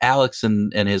Alex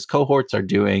and his cohorts are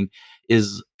doing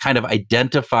is kind of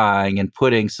identifying and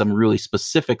putting some really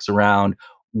specifics around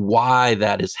why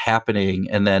that is happening.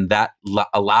 And then that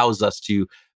allows us to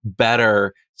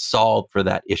better solve for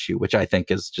that issue, which I think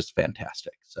is just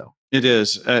fantastic. So it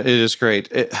is. It is great.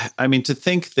 To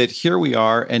think that here we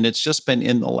are, and it's just been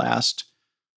in the last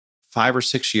 5 or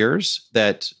 6 years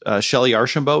that Shelley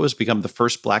Archambault has become the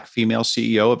first Black female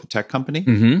CEO of a tech company.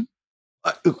 Mm-hmm.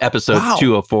 Episode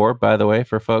 204, by the way,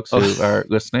 for folks who are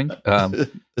listening.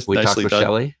 We talked with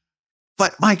Shelley.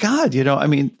 But my God,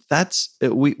 that's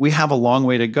we have a long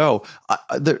way to go.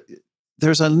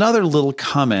 There's another little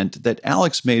comment that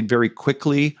Alex made very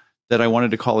quickly that I wanted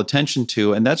to call attention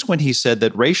to, and that's when he said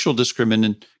that racial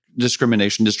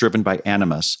discrimination is driven by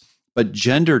animus, but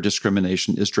gender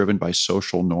discrimination is driven by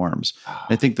social norms.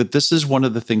 I think that this is one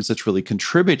of the things that's really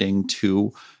contributing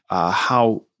to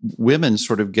how women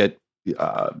sort of get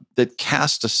that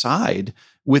cast aside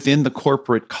within the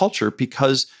corporate culture,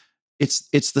 because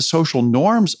it's the social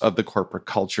norms of the corporate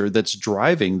culture that's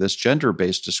driving this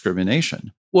gender-based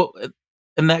discrimination. Well,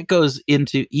 and that goes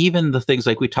into even the things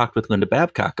like we talked with Linda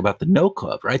Babcock about the No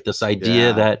Club, right? This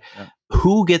idea that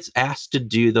who gets asked to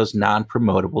do those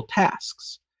non-promotable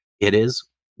tasks? It is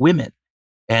women.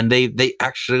 And they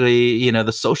actually,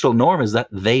 the social norm is that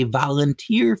they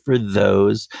volunteer for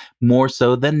those more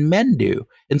so than men do.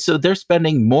 And so they're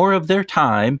spending more of their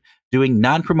time doing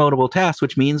non-promotable tasks,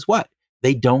 which means what?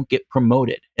 They don't get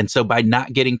promoted. And so by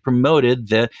not getting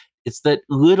promoted, it's that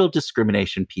little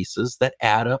discrimination pieces that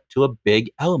add up to a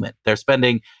big element. They're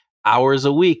spending hours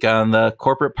a week on the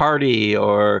corporate party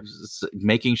or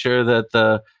making sure that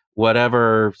the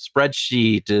whatever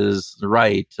spreadsheet is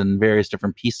right and various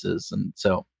different pieces. And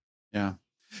so, yeah.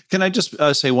 Can I just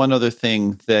say one other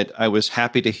thing that I was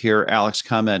happy to hear Alex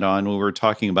comment on when we were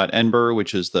talking about NBER,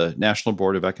 which is the National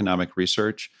Board of Economic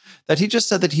Research, that he just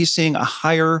said that he's seeing a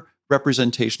higher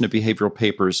representation of behavioral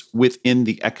papers within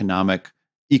the economic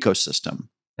ecosystem.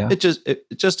 Yeah. It's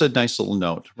just a nice little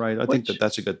note, right? I think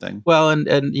that's a good thing. Well, and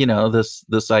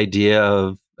this idea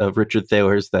of Richard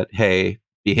Thaler's that, hey,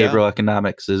 behavioral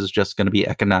economics is just going to be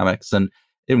economics. And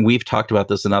we've talked about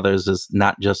this and others, is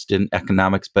not just in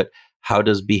economics, but how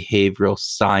does behavioral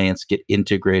science get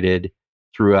integrated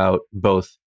throughout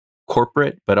both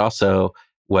corporate, but also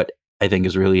what I think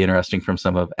is really interesting from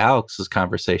some of Alex's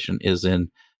conversation is in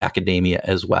academia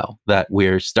as well, that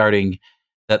we're starting,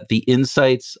 that the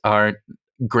insights aren't,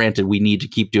 granted, we need to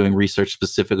keep doing research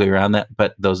specifically around that,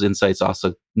 but those insights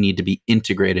also need to be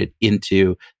integrated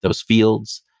into those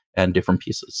fields and different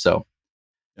pieces. So,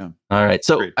 all right.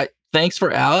 So thanks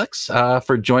for Alex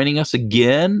for joining us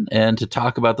again and to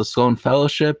talk about the Sloan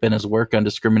Fellowship and his work on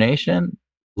discrimination.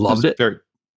 Loved it.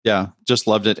 Just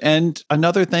loved it. And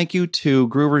another thank you to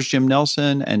Groover's Jim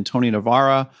Nelson and Tony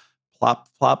Navarra. Plop,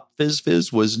 plop, fizz,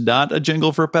 fizz was not a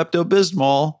jingle for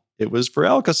Pepto-Bismol. It was for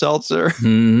Alka-Seltzer.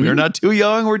 Mm-hmm. We're not too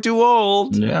young. We're too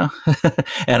old. Yeah.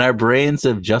 And our brains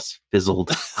have just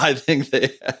fizzled. I think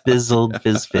they fizzled,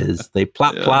 fizz, fizz. They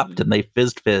plop, plopped, and they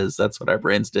fizzed, fizz. That's what our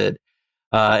brains did.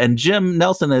 And Jim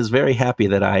Nelson is very happy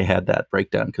that I had that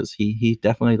breakdown because he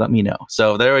definitely let me know.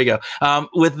 So there we go.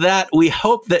 With that, we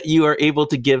hope that you are able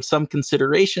to give some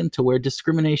consideration to where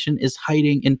discrimination is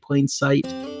hiding in plain sight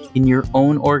in your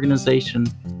own organization,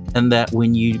 and that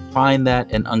when you find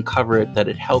that and uncover it, that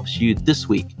it helps you this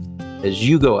week as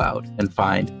you go out and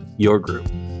find your group.